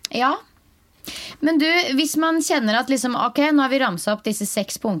selv. Ja. Men du, hvis man kjenner at liksom, ok, nå har vi ramset opp disse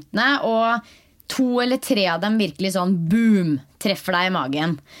 6 punktene, og 2 eller 3 av dem virkelig sånn boom, treffer deg i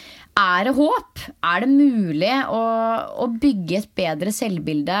magen. Det håp? Det mulig å bygge et bedre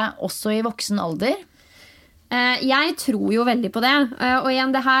selvbilde også i voksen alder? Jeg tror jo veldig på det. Og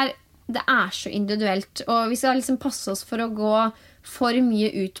igjen, det så individuelt, og vi skal liksom passe oss for å gå for mye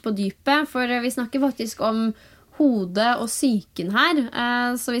ut på dypet, for vi snakker faktisk om hodet og psyken her,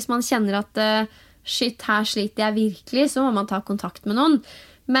 så hvis man kjenner at shit, her sliter jeg virkelig, så må man ta kontakt med noen.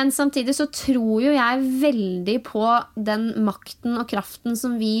 Men samtidig så tror jo jeg veldig på den makten og kraften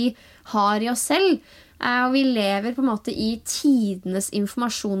som vi har i oss selv, og vi lever på en måte i tidenes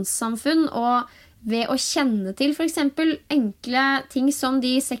informasjonssamfunn, og ved å kjenne til for eksempel enkle ting som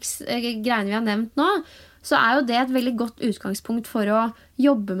de 6 greiene vi har nevnt nå, så jo det et veldig godt utgangspunkt for å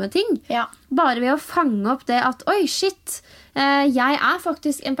jobbe med ting. Bare ved å fange opp det at, oi, shit, jeg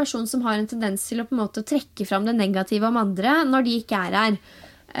faktisk en person som har en tendens til å på en måte trekke fram det negative om andre når de ikke her.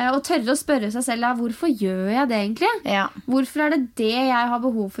 Og tørre å spørre seg selv, hvorfor gjør jeg det egentlig? Hvorfor det jeg har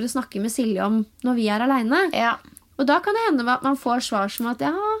behov for å snakke med Silje om når vi alene? Og da kan det hende at man får svar som at,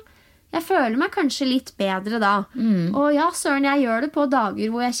 jeg føler meg kanskje litt bedre da. Og ja, søren, jeg gjør det på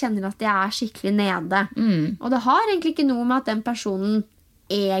dager hvor jeg kjenner at jeg skikkelig nede. Og det har egentlig ikke noe med at den personen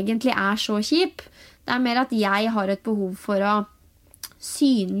egentlig så kjip. Det mer at jeg har et behov for å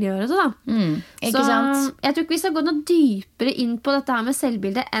synliggjøre det da. Ikke sant? Jeg tror ikke vi skal gå noe dypere inn på dette her med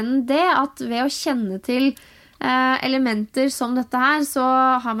selvbildet enn det, at ved å kjenne til elementer som dette her, så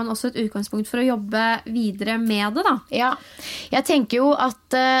har man også et utgangspunkt for å jobbe videre med det da. Ja, jeg tenker jo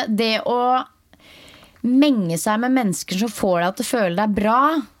at det å menge seg med mennesker som får deg til å føle deg bra,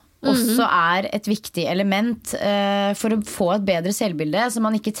 også et viktig element for å få et bedre selvbilde, så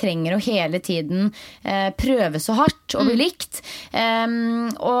man ikke trenger å hele tiden prøve så hardt og bli likt.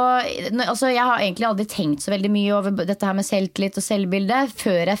 Og altså, jeg har egentlig aldri tenkt så veldig mye over dette her med selvtillit og selvbilde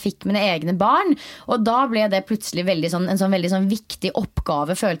før jeg fikk mine egne barn, og da ble det plutselig en veldig viktig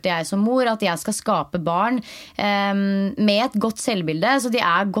oppgave, følte jeg som mor, at jeg skal skape barn med et godt selvbilde, så de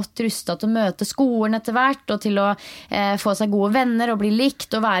godt rustet til å møte skolen etter hvert, og til å få seg gode venner og bli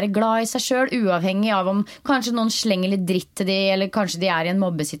likt og være glad i seg selv, uavhengig av om kanskje noen slenger litt dritt til de, eller kanskje de i en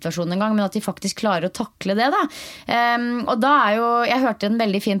mobbesituasjon en gang, men at de faktisk klarer å takle det da. Og da jeg hørte en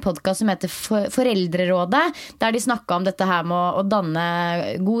veldig fin podcast som heter Foreldrerådet, der de snakket om dette her med å danne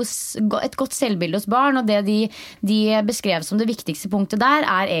et godt selvbilde hos barn, og det de beskrev som det viktigste punktet der,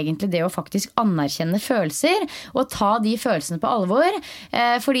 egentlig det å faktisk anerkjenne følelser, og ta de følelsene på alvor,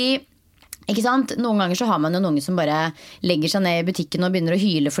 fordi ikke sant? Noen ganger så har man noen unge som bare legger seg ned i butikken og begynner å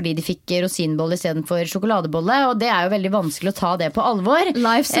hyle fordi de fikk rosinbolle i stedet for sjokoladebolle, og det jo veldig vanskelig å ta det på alvor.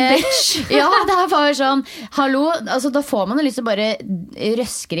 Life's a bitch. Ja, det bare sånn, hallo, altså da får man jo lyst til å bare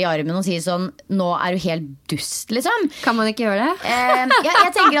røsker i armen og si sånn, nå du helt dust, liksom. Kan man ikke gjøre det?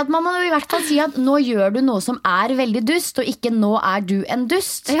 Jeg tenker at man må i hvert fall si at nå gjør du noe som veldig dust, og ikke nå du en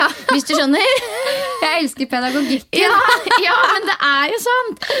dust, hvis du skjønner. Jeg elsker pedagogikken. Ja, men det jo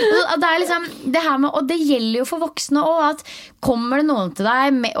sant. Det liksom det her med, og det gjelder jo for voksne også, at kommer det noen til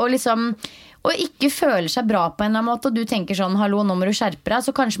deg med, og ikke føler seg bra på en eller annen måte, og du tenker sånn, hallo, nå må du skjerpe deg, så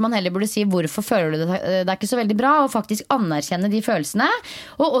kanskje man heller burde si, hvorfor føler du det ikke så veldig bra, og faktisk anerkjenne de følelsene.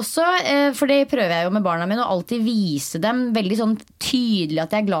 Og også, for det prøver jeg jo med barna mine, å alltid vise dem veldig sånn tydelig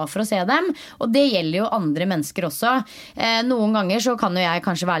at jeg glad for å se dem, og det gjelder jo andre mennesker også. Noen ganger så kan jo jeg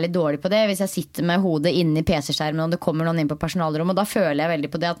kanskje være litt dårlig på det, hvis jeg sitter med hodet inne i PC-skjermen, og det kommer noen inn på personalrommet, og da føler jeg veldig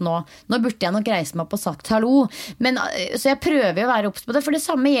på det at nå burde jeg nok reise meg opp og sagt hallo. Men, så jeg prøver jo å være obs på det, for det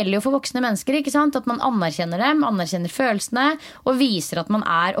samme gjelder jo for voksne mennesker, ikke sant? At man anerkjenner dem, anerkjenner følelsene, og viser at man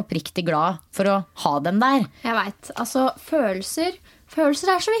oppriktig glad for å ha dem der. Jeg vet, altså følelser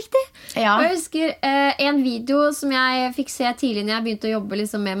så viktig. Ja. Og jeg husker en video som jeg fikk se tidlig når jeg begynte å jobbe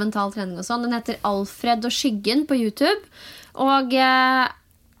liksom, med mental trening og sånn. Den heter Alfred og Skyggen på YouTube. Og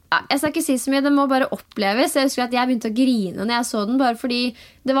jeg skal ikke si så mye, det må bare oppleves. Jeg husker at jeg begynte å grine når jeg så den, bare fordi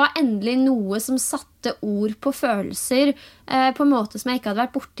det var endelig noe som satte ord på følelser på en måte som jeg ikke hadde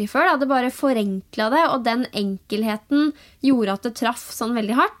vært borti før. Det bare forenklet det, og den enkelheten gjorde at det traff sånn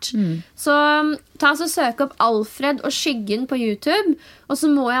veldig hardt. Så søk opp Alfred og Skyggen på YouTube, og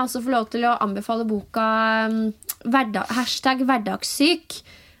så må jeg også få lov til å anbefale boka #hverdagssyk.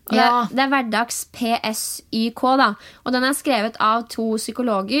 Det hverdagspsyk da. Og den skrevet av 2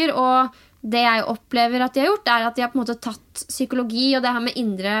 psykologer, og det jeg opplever at de har gjort at de har på en måte tatt psykologi og det her med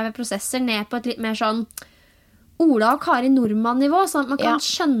indre prosesser ned på et litt mer sånn Ola og Kari Nordmann-nivå, sånn at man kan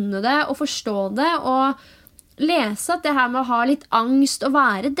skjønne det og forstå det og lese at det her med å ha litt angst og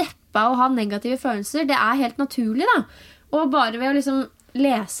være deppa og ha negative følelser, det helt naturlig da. Og bare ved å liksom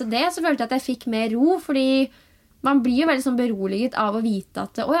lese det så følte jeg at jeg fikk mer ro, fordi man blir jo veldig sånn beroliget av å vite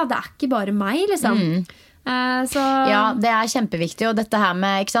at det ikke bare meg, liksom. Så... Ja, det kjempeviktig, og dette her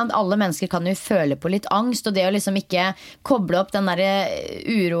med, ikke sant, alle mennesker kan jo føle på litt angst, og det å liksom ikke koble opp den der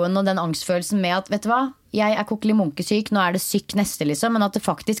uroen og den angstfølelsen med at, vet du hva, jeg kokkelig munkesyk, nå det syk neste liksom, men at det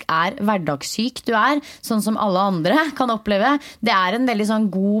faktisk hverdagssyk du sånn som alle andre kan oppleve. Det en veldig sånn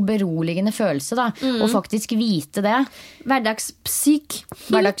god, beroligende følelse da, å faktisk vite det. Hverdagspsyk.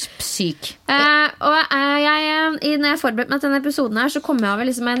 Hverdagspsyk. Og når jeg forberedte meg til denne episoden her, så kom jeg over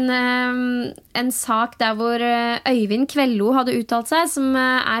liksom en sak der hvor Øyvind Kvello hadde uttalt seg, som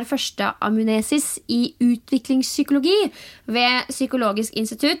førsteamanuensis i utviklingspsykologi ved Psykologisk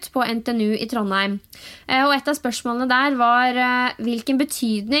institutt på NTNU i Trondheim. Og et av spørsmålene der var hvilken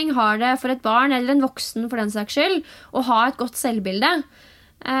betydning har det for et barn eller en voksen for den saks skyld å ha et godt selvbilde?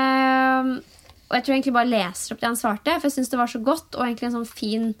 Og jeg tror egentlig bare leser opp det han svarte, for jeg synes det var så godt og egentlig en sånn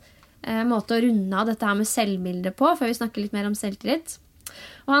fin måte å runde av dette her med selvbilde på, før vi snakker litt mer om selvtillit.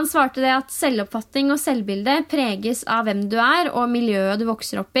 Og han svarte det at selvoppfatning og selvbilde preges av hvem du og miljøet du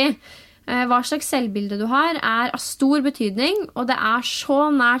vokser opp i. Hva slags selvbilde du har av stor betydning, og det så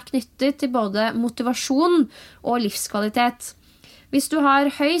nært knyttet til både motivasjon og livskvalitet. Hvis du har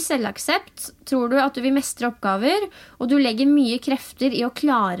høy selvaksept, tror du at du vil mestre oppgaver, og du legger mye krefter i å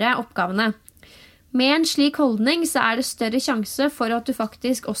klare oppgavene. Med en slik holdning så det større sjanse for at du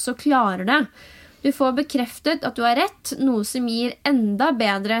faktisk også klarer det. Du får bekreftet at du har rett, noe som gir enda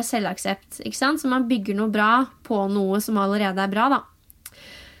bedre selvaksept, ikke sant? Så man bygger noe bra på noe som allerede bra da.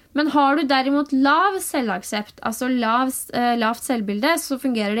 Men har du derimot lav selvaksept, altså lavt selvbilde, så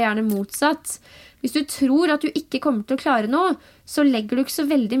fungerer det gjerne motsatt. Hvis du tror at du ikke kommer til å klare noe, så legger du ikke så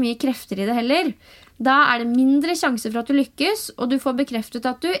veldig mye krefter i det heller. Da er det mindre sjanse for at du lykkes, og du får bekreftet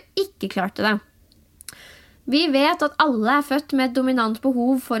at du ikke klarte det. Vi vet at alle er født med et dominant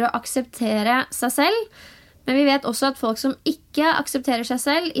behov for å akseptere seg selv, men vi vet også at folk som ikke aksepterer seg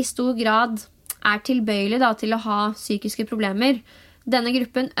selv i stor grad er tilbøyelige til å ha psykiske problemer. Denne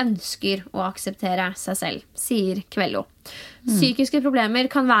gruppen ønsker å akseptere seg selv, sier Kvello. Psykiske problemer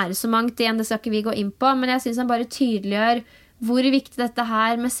kan være så mangt igjen, det skal ikke vi gå inn på, men jeg synes han bare tydeliggjør hvor viktig dette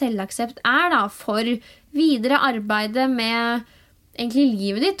her med selvaksept er for videre arbeidet med egentlig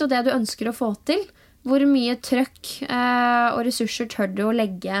livet ditt og det du ønsker å få til. Hvor mye trøkk og ressurser tør du å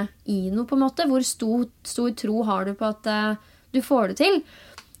legge i noe på en måte? Hvor stor tro har du på at du får det til?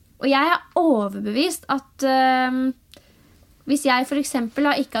 Og jeg er overbevist at hvis jeg for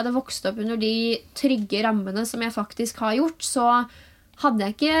eksempel ikke hadde vokst opp under de trygge rammene som jeg faktisk har gjort, så hadde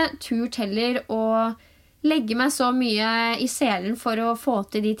jeg ikke turt heller å legge meg så mye i selen for å få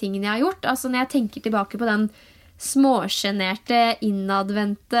til de tingene jeg har gjort. Altså når jeg tenker tilbake på den smågenerte,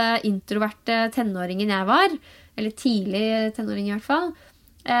 innadvendte, introverte tenåringen jeg var, eller tidlig tenåring i hvert fall,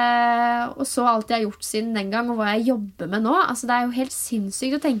 og så alt jeg har gjort siden den gang, og hva jeg jobber med nå. Altså det er jo helt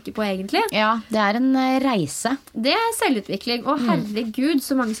sinnssykt å tenke på egentlig. Ja, det er en reise. Det er selvutvikling, og herregud,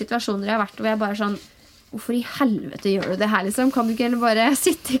 så mange situasjoner jeg har vært hvor jeg bare sånn, hvorfor i helvete gjør du det her liksom? Kan du ikke heller bare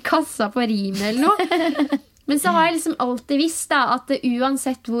sitte i kassa på Rime eller noe? Men så har jeg liksom alltid visst at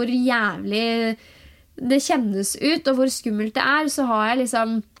uansett hvor jævlig det kjennes ut og hvor skummelt det er, så har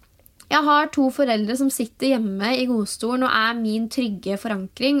jeg har 2 foreldre som sitter hjemme i godstolen og er min trygge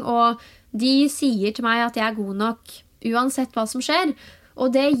forankring, og de sier til meg at jeg er god nok uansett hva som skjer,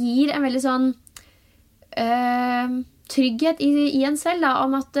 og det gir en veldig sånn trygghet i en selv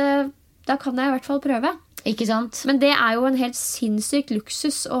om at da kan jeg i hvert fall prøve. Ikke sant? Men det er jo en helt sinnssyk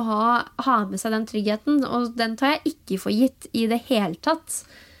luksus å ha med seg den tryggheten, og den tar jeg ikke for gitt i det hele tatt.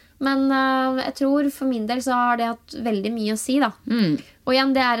 Men jeg tror for min del så har det hatt veldig mye å si da. Og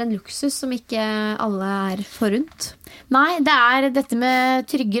igjen, det er en luksus som ikke alle er forunt. Nei, det er dette med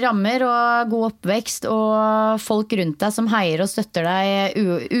trygge rammer og god oppvekst og folk rundt deg som heier og støtter deg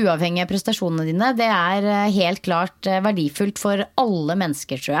uavhengig av prestasjonene dine. Det er helt klart verdifullt for alle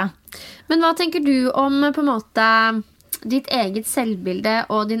mennesker, tror jeg. Men hva tenker du om på en måte ditt eget selvbilde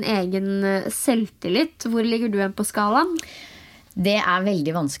og din egen selvtillit? Hvor ligger du på skalaen? Det er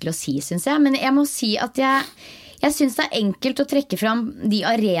veldig vanskelig å si, synes jeg. Men jeg må si at jeg synes det er enkelt å trekke fram de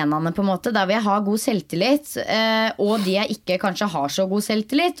arenaene på en måte, der jeg har god selvtillit, og de jeg ikke kanskje har så god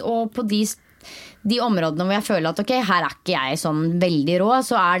selvtillit. Og på de områdene hvor jeg føler at ok, her er ikke jeg sånn veldig rå,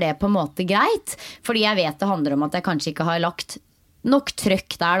 så er det på en måte greit. Fordi jeg vet det handler om at jeg kanskje ikke har lagt nok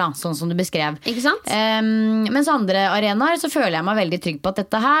trøkk der da, sånn som du beskrev. Ikke sant? Mens andre arenaer så føler jeg meg veldig trygg på at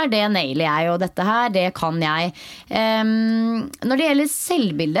dette her, det nailer jeg, og dette her, det kan jeg. Når det gjelder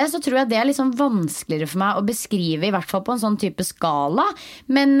selvbilde, så tror jeg det er liksom vanskeligere for meg å beskrive, i hvert fall på en sånn type skala.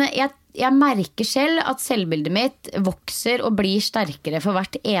 Men jeg merker selv at selvbildet mitt vokser og blir sterkere for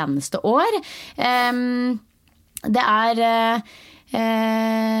hvert eneste år. Det er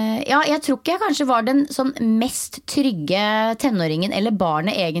jeg tror ikke jeg kanskje var den sånn mest trygge tenåringen eller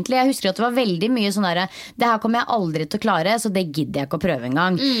barnet egentlig. Jeg husker at det var veldig mye sånn der, det her kommer jeg aldri til å klare, så det gidder jeg ikke å prøve en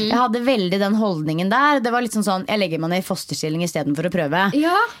gang. Jeg hadde veldig den holdningen der. Det var litt sånn, jeg legger meg ned i fosterstilling i stedet for å prøve.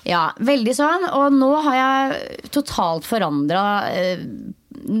 Ja, veldig sånn. Og nå har jeg totalt forandret.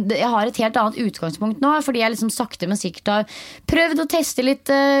 Jeg har et helt annet utgangspunkt nå, fordi jeg liksom sakte, men sikkert har prøvd å teste litt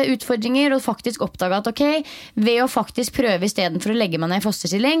utfordringer og faktisk oppdaget at ok, ved å faktisk prøve i stedet for å legge meg ned i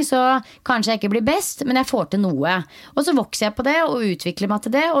fosterstilling, så kanskje jeg ikke blir best, men jeg får til noe. Og så vokser jeg på det og utvikler meg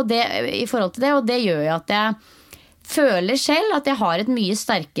til det, og det i forhold til det, og det gjør jo at jeg føler selv at jeg har et mye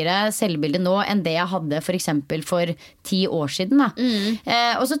sterkere selvbilde nå enn det jeg hadde for eksempel for 10 år siden.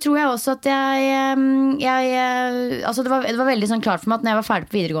 Og så tror jeg også at altså det var veldig sånn klart for meg at når jeg var ferdig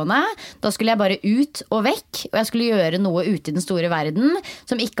på videregående, da skulle jeg bare ut og vekk, og jeg skulle gjøre noe ute i den store verden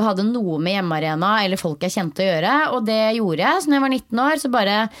som ikke hadde noe med hjemmearena eller folk jeg kjente å gjøre, og det gjorde jeg. Så når jeg var 19 år så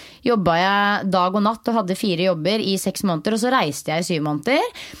bare jobbet jeg dag og natt og hadde 4 jobber i 6 måneder, og så reiste jeg i 7 måneder.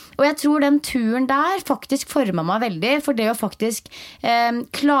 Og jeg tror den turen der faktisk formet meg veldig, for det å faktisk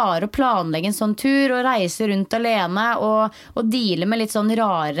klare å planlegge en sånn tur og reise rundt alene og deale med litt sånn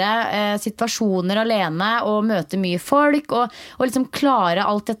rare situasjoner alene og møte mye folk og liksom klare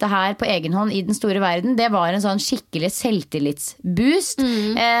alt dette her på egen hånd i den store verden, det var en sånn skikkelig selvtillitsboost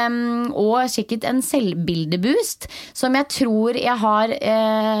og sikkert en selvbildeboost som jeg tror jeg har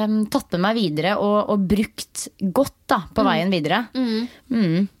tatt med meg videre og brukt godt da, på veien videre.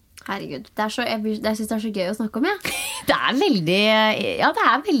 Herregud, jeg synes det er så gøy å snakke om, ja. Det er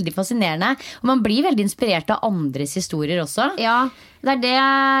veldig fascinerende. Og man blir veldig inspirert av andres historier også. Ja, det er det.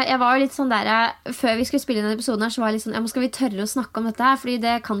 Jeg var jo litt sånn der før vi skulle spille denne episoden her, så var jeg litt sånn, skal vi tørre å snakke om dette her? Fordi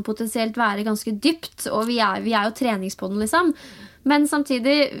det kan potensielt være ganske dypt, og vi er jo treningspodden liksom. Men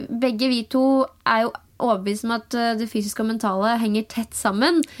samtidig, begge vi to er jo overbevist om at det fysiske og mentale henger tett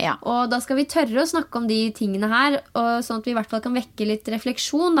sammen. Ja. Og da skal vi tørre å snakke om de tingene her, og sånn at vi i hvert fall kan vekke litt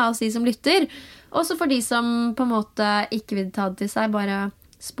refleksjon da, hos de som lytter. Også for de som på en måte ikke vil ta det til seg, bare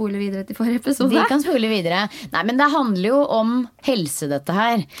spole videre til forrige episode. De kan spole videre. Nei, men det handler jo om helse, dette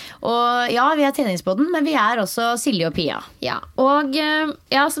her. Og ja, vi er treningspodden, men vi er også Silje og Pia. Ja, og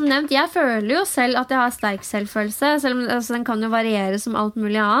ja, som nevnt, jeg føler jo selv at jeg har sterk selvfølelse, selv om altså, den kan jo variere som alt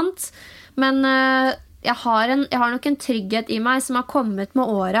mulig annet. Men jeg har nok en trygghet i meg som har kommet med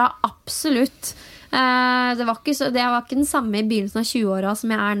åra, absolutt. Det var ikke den samme i begynnelsen av 20-åra som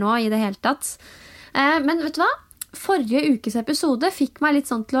jeg er nå i det hele tatt. Men vet du hva? Forrige ukes episode fikk meg litt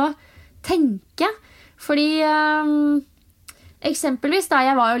sånn til å tenke. Fordi eksempelvis da,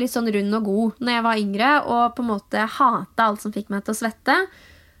 jeg var jo litt sånn rund og god når jeg var yngre, og på en måte hatet alt som fikk meg til å svette.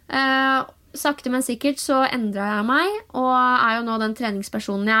 Sakte, men sikkert så endret jeg meg, og er jo nå den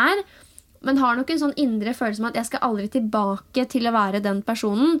treningspersonen jeg er. Men har nok en sånn indre følelse om at jeg skal aldri tilbake til å være den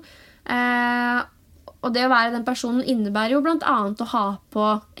personen. Og det å være den personen innebærer jo blant annet å ha på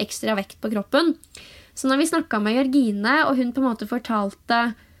ekstra vekt på kroppen. Så når vi snakket med Jørgine, og hun på en måte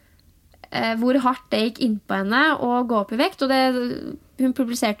fortalte hvor hardt det gikk inn på henne å gå opp i vekt, og hun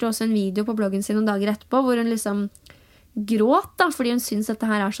publiserte også en video på bloggen sin noen dager etterpå, hvor hun liksom gråt da, fordi hun synes dette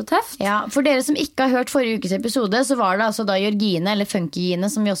her er så tøft. Ja, for dere som ikke har hørt forrige ukes episode, så var det altså da Jørgine, eller Funkygine,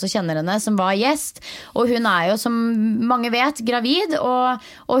 som vi også kjenner henne, som var gjest. Og hun er jo, som mange vet, gravid,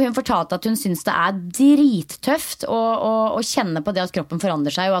 og hun fortalte at hun synes det er drittøft å kjenne på det at kroppen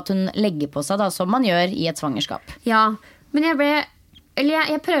forandrer seg, og at hun legger på seg da, som man gjør i et svangerskap. Ja, men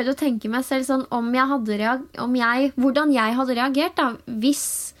jeg prøvde å tenke meg selv sånn hvordan jeg hadde reagert da,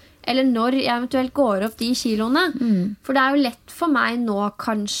 hvis eller når jeg eventuelt går opp de kiloene. For det er jo lett for meg nå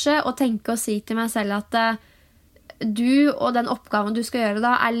kanskje å tenke og si til meg selv at du og den oppgaven du skal gjøre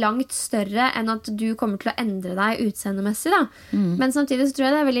da er langt større enn at du kommer til å endre deg utseendemessig da. Men samtidig så tror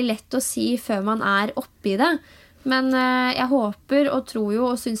jeg det er veldig lett å si før man er oppe i det. Men jeg håper og tror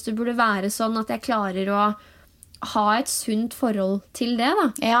jo og synes det burde være sånn at jeg klarer å ha et sunt forhold til det da.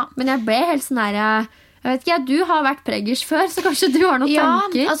 Ja. Men jeg ble helt sånn der jeg vet ikke, du har vært preggers før, så kanskje du har noen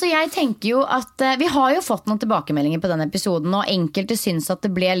tanker? Ja, altså jeg tenker jo at vi har jo fått noen tilbakemeldinger på den episoden, og enkelte synes at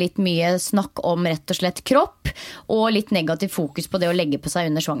det ble litt mye snakk om rett og slett kropp, og litt negativ fokus på det å legge på seg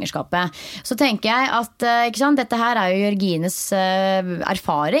under svangerskapet. Så tenker jeg at ikke sant, dette her er jo Jørgines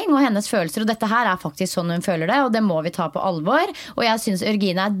erfaring og hennes følelser, og dette her er faktisk sånn hun føler det, og det må vi ta på alvor. Og jeg synes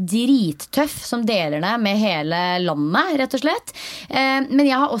Jørgine er drittøff som deler det med hele landet, rett og slett. Men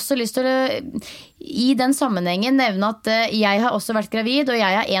jeg har også lyst til å i den sammenhengen nevne at jeg har også vært gravid, og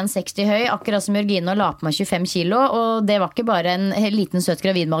jeg er 1,60 høy, akkurat som Jørgine, og la på meg 25 kilo, og det var ikke bare en liten søt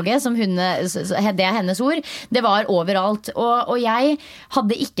gravidmage, som det er hennes ord, det var overalt, og jeg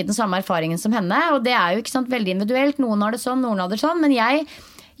hadde ikke den samme erfaringen som henne, og det er jo ikke sant, veldig individuelt, noen har det sånn, noen har det sånn, men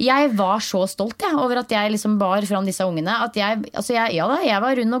jeg var så stolt over at jeg liksom bar fram disse ungene at jeg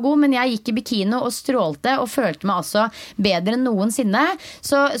var rund og god, men jeg gikk i bikini og strålte og følte meg altså bedre enn noensinne,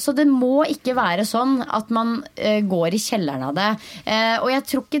 så det må ikke være sånn at man går i kjelleren av det, og jeg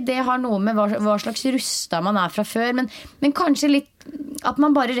tror ikke det har noe med hva slags rusta man er fra før, men kanskje litt at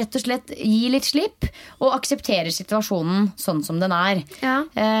man bare rett og slett gir litt slipp og aksepterer situasjonen sånn som den er. Ja.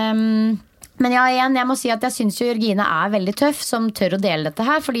 Men ja, igjen, jeg må si at jeg synes jo Jørgine er veldig tøff som tør å dele dette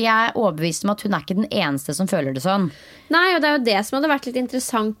her, fordi jeg er overbevist om at hun er ikke den eneste som føler det sånn. Nei, og det er jo det som hadde vært litt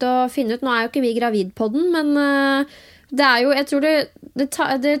interessant å finne ut. Nå er jo ikke vi gravidpodden, men det er jo, jeg tror det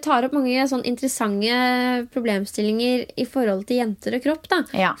tar opp mange sånn interessante problemstillinger i forhold til jenter og kropp da.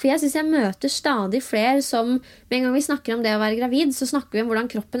 Ja. For jeg synes jeg møter stadig flere som, med en gang vi snakker om det å være gravid, så snakker vi om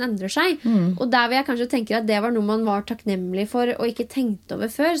hvordan kroppen endrer seg. Og der vil jeg kanskje tenke at det var noe man var takknemlig for og ikke tenkt over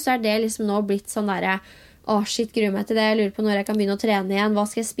før, så er det liksom nå blitt sånn der, shit, gruer meg til det, jeg lurer på når jeg kan begynne å trene igjen, hva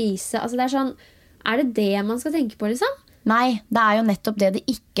skal jeg spise? Altså det er sånn, er det man skal tenke på liksom? Nei, det jo nettopp det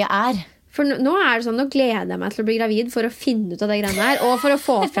ikke For nå det sånn, nå gleder jeg meg til å bli gravid for å finne ut av det greiene her, og for å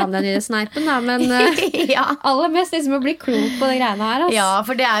få frem den lille sneipen, da, men aller mest liksom å bli klok på det greiene her. Altså. Ja,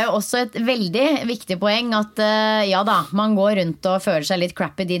 for det jo også et veldig viktig poeng at ja da, man går rundt og føler seg litt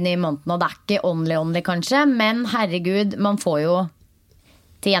crappy inn i måneden, og det ikke åndelig kanskje, men herregud, man får jo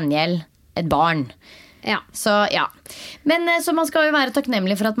til gjengjeld et barn. Ja. Så ja. Men så man skal jo være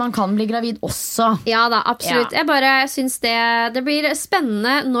takknemlig for at man kan bli gravid også. Ja da, absolutt. Ja. Jeg bare synes det blir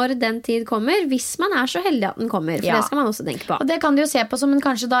spennende når den tid kommer, hvis man så heldig at den kommer. For det skal man også tenke på. Og det kan du jo se på som en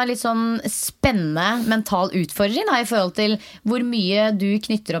kanskje da litt sånn spennende mental utfordring da, i forhold til hvor mye du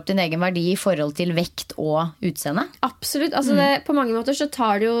knytter opp din egen verdi i forhold til vekt og utseende. Absolutt. Altså på mange måter så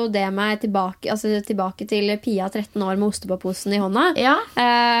tar det jo det meg tilbake til Pia 13 år med ostepopposen i hånda. Ja.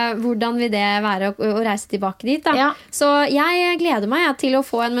 Hvordan vil det være å reise tilbake dit da? Ja. Så jeg gleder meg til å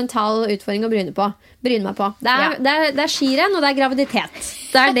få en mental utfordring å bryne meg på. Det skirenn, og det graviditet.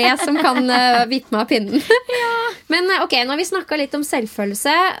 Det det som kan vippe meg av pinnen. Men ok, nå har vi snakket litt om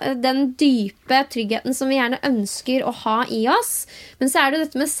selvfølelse, den dype tryggheten som vi gjerne ønsker å ha i oss. Men så det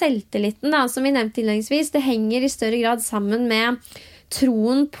dette med selvtilliten da, som vi nevnte innledningsvis. Det henger i større grad sammen med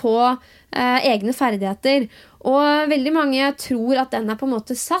troen på egne ferdigheter. Og veldig mange tror at den på en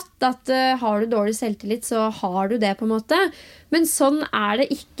måte satt, at har du dårlig selvtillit, så har du det på en måte. Men sånn det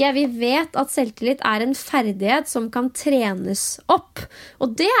ikke. Vi vet at selvtillit en ferdighet som kan trenes opp.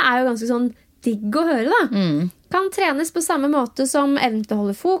 Og det jo ganske sånn digg å høre da. Kan trenes på samme måte som evnen til å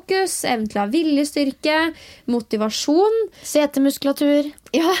holde fokus, evnen til å ha viljestyrke, motivasjon. Setemuskulatur.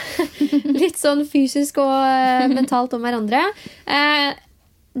 Ja, litt sånn fysisk og mentalt om hverandre.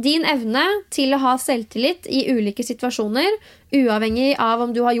 Din evne til å ha selvtillit i ulike situasjoner, uavhengig av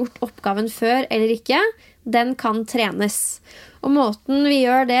om du har gjort oppgaven før eller ikke, den kan trenes. Og måten vi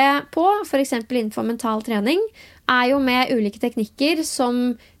gjør det på, for eksempel innenfor mental trening, jo med ulike teknikker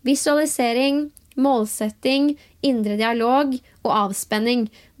som visualisering, målsetting, indre dialog og avspenning.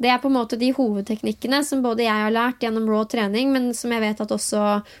 Det på en måte de hovedteknikkene som både jeg har lært gjennom raw trening, men som jeg vet at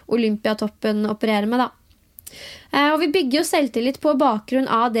også Olympiatoppen opererer med da. Og vi bygger jo selvtillit på bakgrunn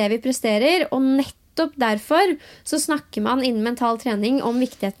av det vi presterer, og nettopp derfor så snakker man innen mental trening om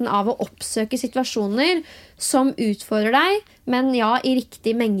viktigheten av å oppsøke situasjoner som utfordrer deg, men ja, i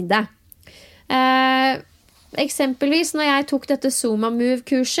riktig mengde. Eksempelvis når jeg tok dette Zuma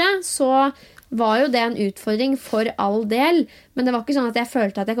Move-kurset, så var jo det en utfordring for all del, men det var ikke sånn at jeg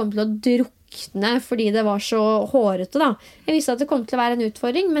følte at jeg kom til å drukne fordi det var så hårete da. Jeg visste at det kom til å være en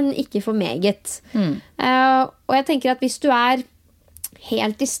utfordring, men ikke for meget. Og jeg tenker at hvis du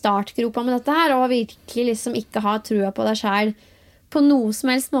helt i startgropa med dette her, og virkelig liksom ikke har trua på deg selv på noe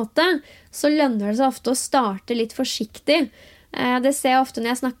som helst måte, så lønner det seg ofte å starte litt forsiktig. Det ser jeg ofte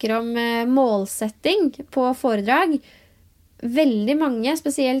når jeg snakker om målsetting på foredrag. Veldig mange,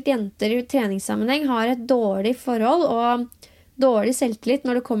 spesielt jenter i treningssammenheng, har et dårlig forhold og dårlig selvtillit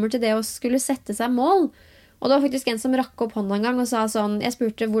når det kommer til det å skulle sette seg mål. Og det var faktisk en som rakk opp hånda en gang og sa sånn, jeg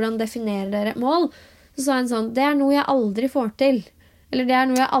spurte hvordan definerer dere et mål? Så sa han sånn, det noe jeg aldri får til. Eller det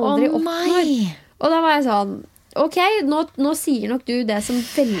noe jeg aldri oppnår. Og da var jeg sånn, ok, nå sier nok du det som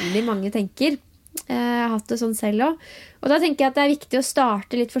veldig mange tenker. Jeg har hatt det sånn selv også. Og da tenker jeg at det viktig å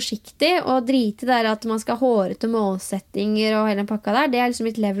starte litt forsiktig og drite der at man skal hårete målsettinger og hele den pakka der. Det liksom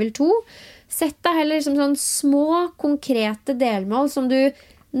litt level 2. Sett deg heller liksom sånn små, konkrete delmål som du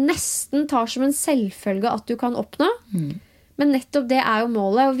nesten tar som en selvfølge at du kan oppnå. Men nettopp det jo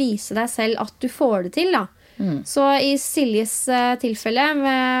målet, å vise deg selv at du får det til da. Så i Siljes tilfelle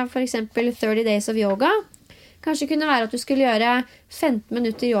med for eksempel 30 Days of Yoga, kanskje kunne være at du skulle gjøre 15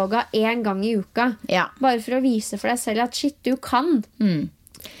 minutter yoga 1 gang i uka. Ja. Bare for å vise for deg selv at shit, du kan.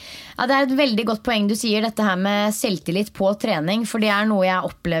 Ja, det et veldig godt poeng du sier, dette her med selvtillit på trening, for det noe jeg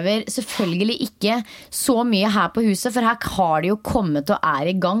opplever selvfølgelig ikke så mye her på huset, for her har det jo kommet og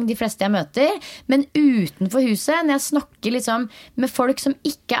i gang de fleste jeg møter, men utenfor huset, når jeg snakker liksom med folk som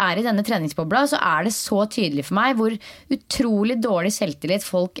ikke i denne treningsbobla, så det så tydelig for meg hvor utrolig dårlig selvtillit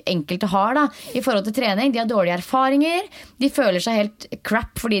folk enkelte har da, i forhold til trening. De har dårlige erfaringer, de føler seg helt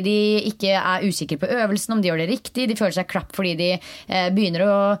crap fordi de ikke usikre på øvelsen, om de gjør det riktig, de føler seg crap fordi de begynner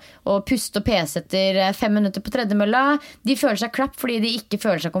å puste og pese etter 5 minutter på tredemølla. De føler seg klapp fordi de ikke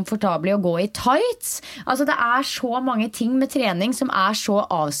føler seg komfortable i å gå i tights. Altså det så mange ting med trening som så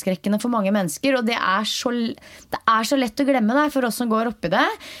avskrekkende for mange mennesker, og det så lett å glemme det for oss som går opp i det.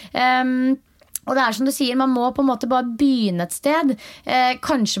 Og det som du sier, man må på en måte bare begynne et sted.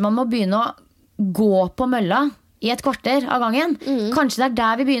 Kanskje man må begynne å gå på mølla I et kvarter av gangen. Kanskje det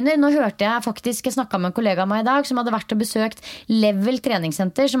der vi begynner. Nå hørte jeg faktisk, jeg snakket med en kollega av meg I dag som hadde vært og besøkt Level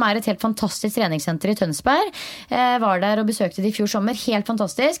treningssenter, som et helt fantastisk treningssenter I Tønsberg. Var der og besøkte det I fjor sommer. Helt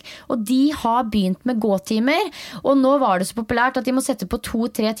fantastisk. Og de har begynt med gåtimer. Og nå var det så populært at de må sette på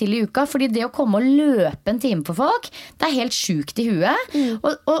 2-3 til I uka, fordi det å komme og løpe en time for folk, det helt sykt I huet.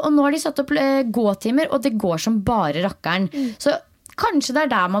 Og nå har de satt opp gåtimer, og det går som bare rakkeren. Så kanskje det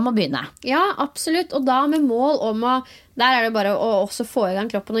der man må begynne. Ja, absolutt. Og da med mål om der det bare å også få I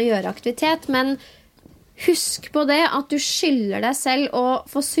gang kroppen og gjøre aktivitet, men husk på det at du skylder deg selv å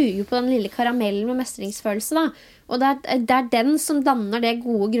få suge på den lille karamellen med mestringsfølelse da. Og det den som danner det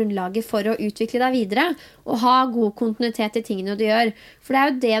gode grunnlaget for å utvikle deg videre og ha god kontinuitet I tingene du gjør. For det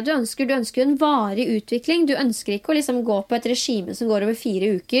jo det du ønsker. Du ønsker en varig utvikling. Du ønsker ikke å liksom gå på et regime som går over 4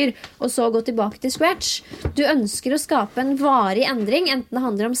 uker og så gå tilbake til scratch. Du ønsker å skape en varig endring, enten det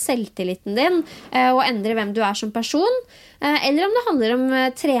handler om selvtilliten din og endre hvem du som person, eller om det handler om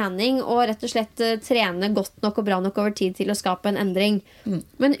trening og rett og slett trene godt nok og bra nok over tid til å skape en endring.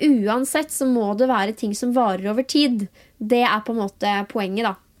 Men uansett så må det være ting som varer over tid. Det på en måte poenget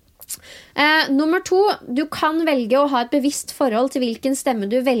da. Nummer 2, du kan velge å ha et bevisst forhold til hvilken stemme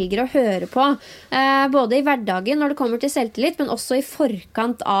du velger å høre på, både I hverdagen når det kommer til selvtillit, men også I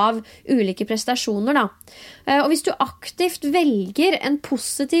forkant av ulike prestasjoner da. Og hvis du aktivt velger en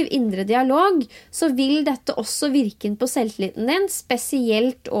positiv indre dialog, så vil dette også virke inn på selvtilliten din,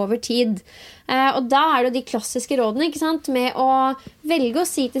 spesielt over tid. Og da det de klassiske rådene, ikke sant? Med å velge å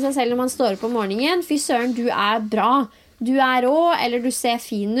si til seg selv når man står opp om morgenen, fy søren, du bra. Du rå, eller du ser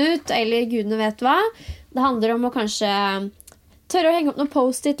fin ut, eller gudene vet hva. Det handler om å kanskje tørre å henge opp noen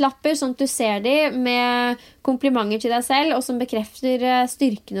post-it-lapper, sånn at du ser de med komplimenter til deg selv, og som bekrefter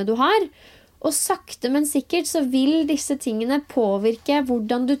styrkene du har. Og sakte, men sikkert så vil disse tingene påvirke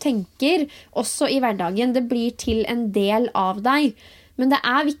hvordan du tenker, også I hverdagen. Det blir til en del av deg. Men det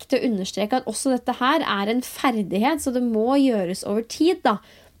viktig å understreke at også dette her en ferdighet, så det må gjøres over tid da.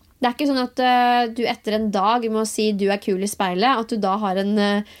 Det ikke sånn at du etter en dag må si du kul I speilet, at du da har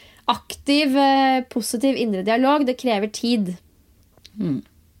en aktiv, positiv indre dialog. Det krever tid.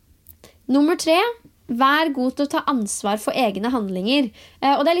 Nummer 3, vær god til å ta ansvar for egne handlinger.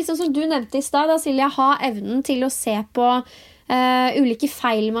 Og det litt sånn som du nevnte I sted, da, Silja, ha evnen til å se på ulike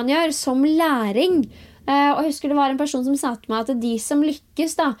feil man gjør som læring. Og jeg husker det var en person som sa til meg at de som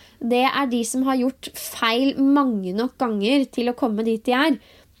lykkes da, det de som har gjort feil mange nok ganger til å komme dit de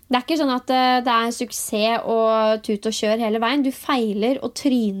Det ikke sånn at det suksess og tut og kjør hele veien. Du feiler og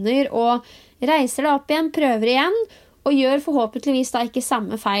tryner og reiser deg opp igjen, prøver igjen, og gjør forhåpentligvis da ikke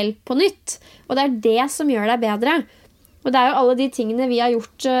samme feil på nytt. Og det det som gjør deg bedre. Og det jo alle de tingene vi har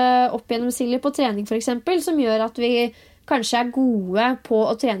gjort opp gjennom Silje på trening for eksempel, som gjør at vi kanskje gode på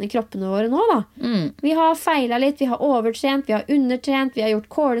å trene kroppene våre nå da. Vi har feilet litt, vi har overtrent, vi har undertrent, vi har gjort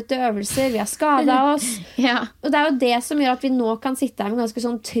kålete øvelser, vi har skadet oss. Ja. Og det jo det som gjør at vi nå kan sitte her med ganske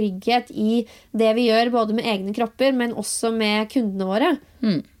sånn trygghet I det vi gjør, både med egne kropper, men også med kundene våre.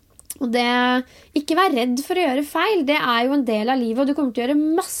 Og det, ikke vær redd for å gjøre feil, det jo en del av livet, og du kommer til å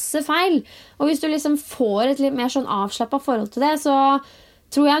gjøre masse feil. Og hvis du liksom får et litt mer sånn avslappet forhold til det, så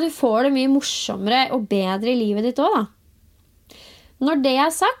tror jeg du får det mye morsommere og bedre I livet ditt også da. Når det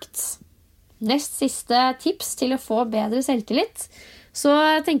sagt, nest siste tips til å få bedre selvtillit, så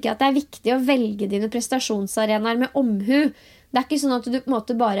tenker jeg at det viktig å velge dine prestasjonsarenaer med omhu. Det ikke sånn at du på en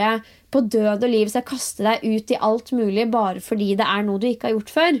måte bare på død og liv skal kaste deg ut I alt mulig bare fordi det noe du ikke har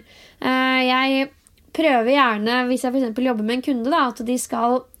gjort før. Jeg prøver gjerne, hvis jeg for eksempel jobber med en kunde, da, at de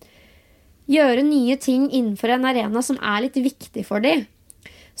skal gjøre nye ting innenfor en arena som litt viktig for dem.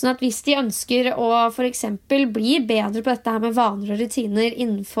 Sånn at hvis de ønsker å for eksempel bli bedre på dette her med vaner og rutiner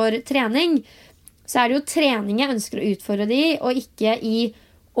innenfor trening, så det jo trening jeg ønsker å utfordre de, og ikke I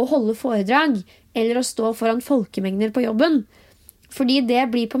å holde foredrag, eller å stå foran folkemengder på jobben. Fordi det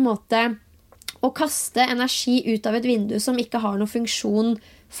blir på en måte å kaste energi ut av et vindu som ikke har noen funksjon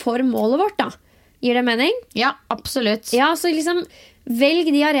for målet vårt da. Gir det mening? Ja, absolutt. Ja, så liksom velg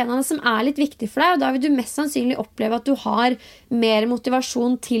de arenaene som litt viktige for deg, og da vil du mest sannsynlig oppleve at du har mer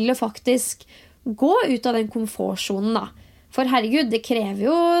motivasjon til å faktisk gå ut av den komfortzonen da. For herregud, det krever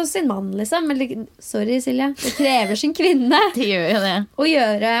jo sin mann liksom, eller, sorry Silje, det krever sin kvinne det gjør jo det. Å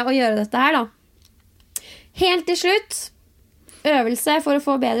gjøre dette her da. Helt til slutt, øvelse for å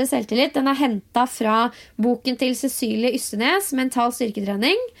få bedre selvtillit, den hentet fra boken til Cecilie Ysternes, Mental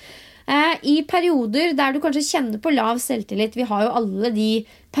styrketrening. I perioder der du kanskje kjenner på lav selvtillit, vi har jo alle de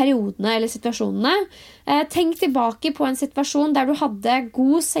periodene eller situasjonene, tenk tilbake på en situasjon der du hadde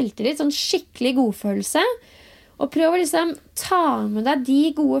god selvtillit, sånn skikkelig godfølelse, og prøv å liksom ta med deg de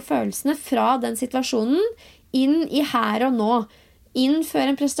gode følelsene fra den situasjonen inn i her og nå, inn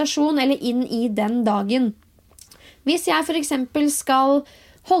før en prestasjon eller inn i den dagen. Hvis jeg for eksempel skal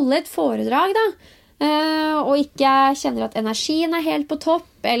holde et foredrag da, og ikke kjenner at energien er helt på topp,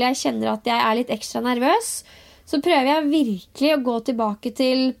 eller jeg kjenner at jeg er litt ekstra nervøs, så prøver jeg virkelig å gå tilbake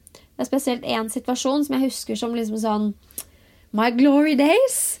til spesielt en situasjon som jeg husker som liksom sånn my glory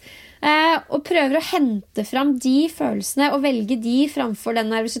days, og prøver å hente fram de følelsene og velge de framfor den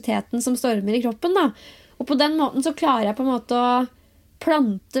nervøsiteten som stormer i kroppen da. Og på den måten så klarer jeg på en måte å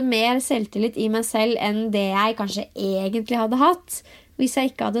plante mer selvtillit i meg selv enn det jeg kanskje egentlig hadde hatt hvis jeg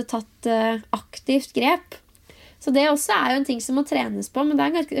ikke hadde tatt aktivt grep. Så det også er jo en ting som må trenes på, men det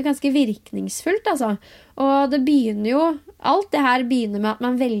er ganske virkningsfullt altså. Og det begynner jo, alt det her begynner med at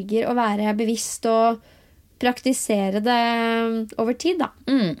man velger å være bevisst og praktisere det over tid da.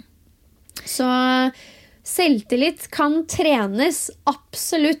 Så selvtillit kan trenes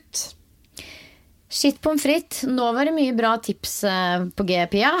absolutt. Shit pommes frites. Nå var det mye bra tips på G,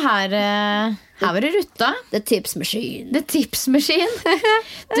 Pia. Her var det rutta. The tips machine. The tips machine.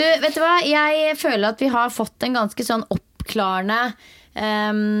 Du, vet du hva? Jeg føler at vi har fått en ganske sånn oppklarende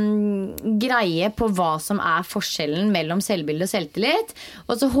greie på hva som er forskjellen mellom selvbilde og selvtillit.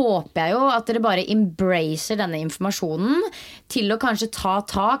 Og så håper jeg jo at dere bare embracer denne informasjonen til å kanskje ta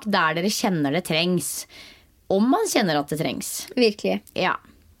tak der dere kjenner det trengs. Om man kjenner at det trengs. Virkelig. Ja.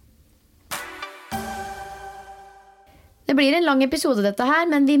 Det blir en lang episode dette her,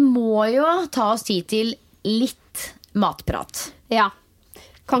 men vi må jo ta oss tid til litt matprat. Ja.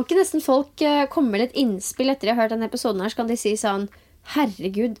 Kan ikke nesten folk komme med litt innspill etter de har hørt denne episoden her, så kan de si sånn,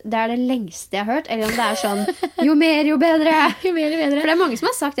 herregud, det er det lengste jeg har hørt, eller om det er sånn, jo mer, jo bedre. Jo mer, jo bedre. For det er mange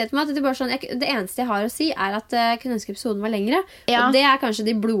som har sagt det til meg, at det, bare sånn, det eneste jeg har å si er at jeg kunne ønske episoden var lengre. Ja. Og det er kanskje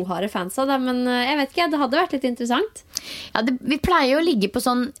de blodharde fansa, da, men jeg vet ikke, det hadde vært litt interessant. Ja, vi pleier jo å ligge på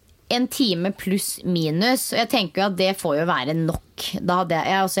sånn en time pluss minus. Og jeg tenker jo at det får jo være nok. Da hadde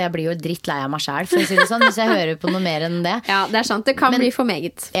jeg blir jo dritt lei av meg selv, for å si det sånn, hvis jeg hører på noe mer enn det. Ja, det er sant. Det kan bli for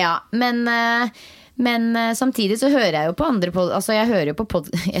meget. Ja, men samtidig så hører jeg jo på andre altså jeg hører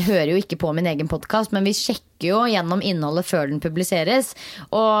jo ikke på min egen podcast, men vi sjekker jo gjennom innholdet før den publiseres.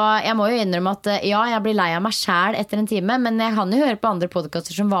 Og jeg må jo innrømme at ja, jeg blir lei av meg selv etter en time, men jeg kan jo høre på andre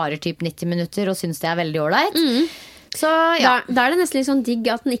podcaster som varer typ 90 minutter og synes det er veldig ordentlig. Så, ja. Da er det nesten litt sånn digg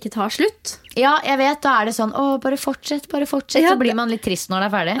at den ikke tar slutt. Ja, jeg vet, da er det sånn bare fortsett, ja, så blir man litt trist når det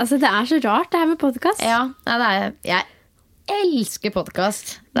er ferdig. Altså, det er så rart det her med podcast. Ja, jeg elsker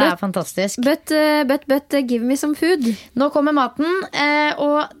podcast. Det er fantastisk. But give me some food. Nå kommer maten,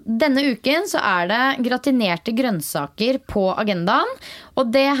 og denne uken så er det gratinerte grønnsaker på agendaen. Og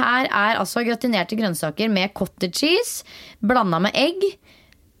det her er altså gratinerte grønnsaker med cottage cheese, blandet med egg,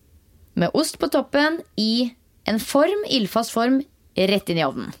 med ost på toppen i en ildfast form, rett inn i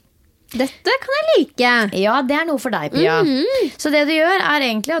ovnen. Dette kan jeg like. Ja, det er noe for deg, Pia. Så det du gjør er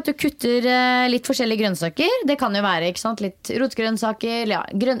egentlig at du kutter litt forskjellige grønnsaker. Det kan jo være, ikke sant, litt rotgrønnsaker, ja,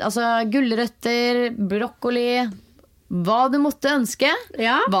 gulrøtter, brokkoli, hva du måtte ønske.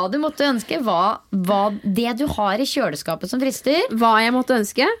 Ja. Hva du måtte ønske, hva det du har i kjøleskapet som frister. Hva jeg måtte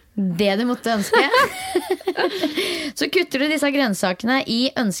ønske. Det du måtte ønske. Så kutter du disse grønnsakene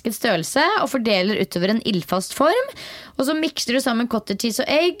i ønsket størrelse og fordeler utover en ildfast form. Og så mikser du sammen cottage cheese og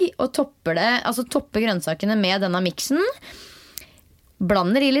egg og topper grønnsakene med denne miksen.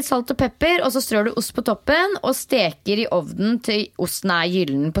 Blander i litt salt og pepper, og så strør du ost på toppen og steker i ovnen til osten er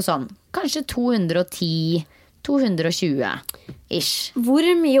gyllen på sånn kanskje 220-220-ish. Hvor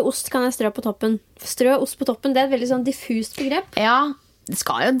mye ost kan jeg strø på toppen? Strø ost på toppen, det er et veldig sånn diffust begrep. Ja, det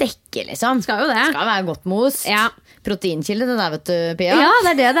skal jo dekke, liksom. Skal jo det. Det skal være godt med ost. Ja. Proteinkilde, det der, vet du, Pia. Ja,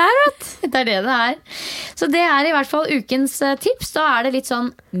 det er det det er, vet. Det er det det er. Så det er i hvert fall ukens tips. Da er det litt sånn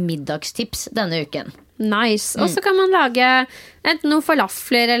middagstips denne uken. Nice. Og så kan man lage enten noen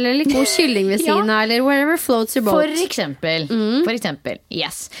falafler eller litt god kylling ved siden av, eller whatever floats your boat. For eksempel.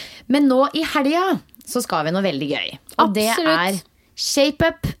 Yes. Men nå i helga så skal vi noe veldig gøy. Og absolutt. Det er Shape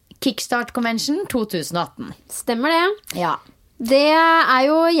Up Kickstart Convention 2018. Stemmer det. Ja. Det er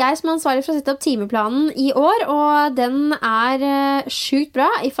jo jeg som er ansvarlig for å sette opp timeplanen i år, og den er sykt bra,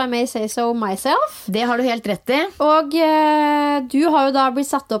 if I may say so myself. Det har du helt rett i. Og du har jo da blitt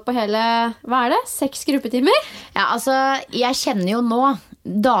satt opp på hele, 6 gruppetimer? Ja, altså, jeg kjenner jo nå,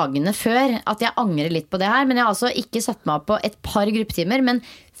 dagene før, at jeg angrer litt på det her, men jeg har altså ikke satt meg opp på et par gruppetimer, men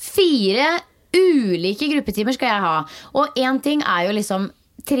 4 ulike gruppetimer skal jeg ha. Og en ting er jo liksom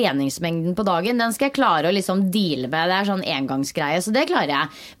treningsmengden på dagen, den skal jeg klare å liksom deale med. Det er sånn engangsgreie, så det klarer jeg.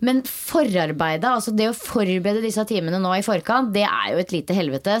 Men forarbeidet, altså det å forberede disse timene nå i forkant, det er jo et lite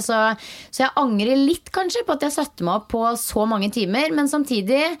helvete. Så jeg angrer litt kanskje på at jeg satte meg opp på så mange timer, men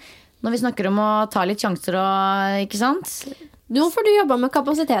samtidig Når vi snakker om å ta litt sjanser og, ikke sant? Nå får du jobba med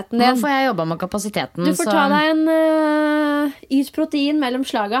kapasiteten din. Nå får jeg jobba med kapasiteten. Du får ta deg en yt protein mellom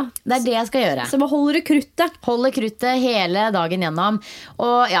slaga. Det det jeg skal gjøre. Så bare holder du kruttet. Holder kruttet hele dagen gjennom.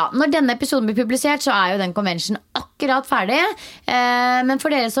 Og ja, når denne episoden blir publisert, så jo den convention akkurat ferdig. Men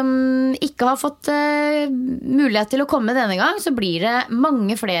for dere som ikke har fått mulighet til å komme denne gang, så blir det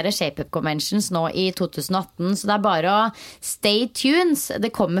mange flere Shape Up Conventions nå i 2018. Så det bare å stay tuned.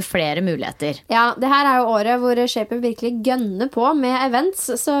 Det kommer flere muligheter. Ja, det her jo året hvor Shape Up virkelig gønner på med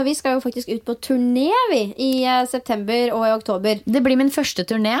events, så vi skal jo faktisk ut på turné i september og i oktober. Det blir min første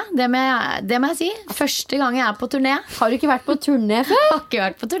turné, det må jeg si. Første gang jeg på turné. Har du ikke vært på turné før? Jeg har ikke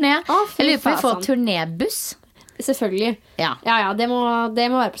vært på turné. Jeg lurer på om vi får turnébuss. Selvfølgelig. Ja, det må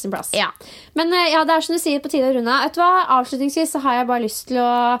være på sin plass. Ja. Men ja, det som du sier på tide å runde. Vet du hva? Avslutningsvis så har jeg bare lyst til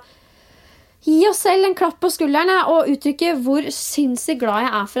å gi oss selv en klapp på skulderen og uttrykke hvor sinnssykt glad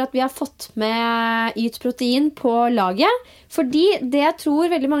jeg for at vi har fått med Yt Protein på laget. Fordi det jeg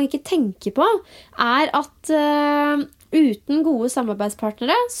tror veldig mange ikke tenker på, at uten gode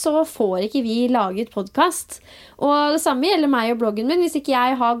samarbeidspartnere så får ikke vi laget podcast. Og det samme gjelder meg og bloggen min. Hvis ikke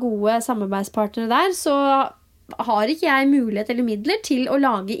jeg har gode samarbeidspartnere der, så har ikke jeg mulighet eller midler til å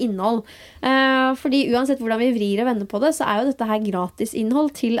lage innhold. Fordi uansett hvordan vi vrir og vender på det, så jo dette her gratis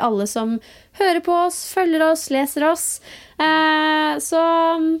innhold til alle som hører på oss, følger oss, leser oss. Så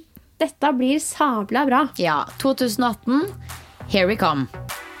dette blir sabla bra. Ja, 2018, here we come.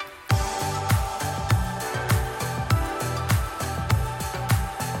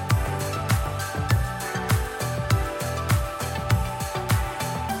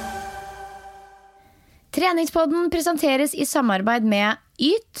 Treningspodden presenteres i samarbeid med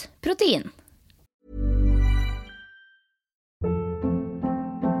Yt Protein.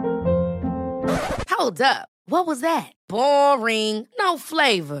 Hold up. What was that? Boring. No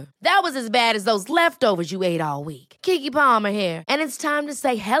flavor. That was as bad as those leftovers you ate all week. Keke Palmer here, and it's time to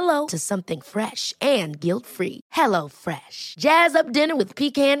say hello to something fresh and guilt-free. Hello Fresh. Jazz up dinner with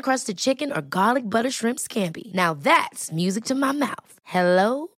pecan-crusted chicken or garlic butter shrimp scampi. Now that's music to my mouth.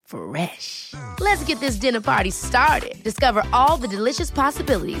 Hello Fresh. Let's get this dinner party started. Discover all the delicious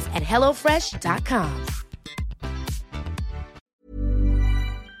possibilities at HelloFresh.com.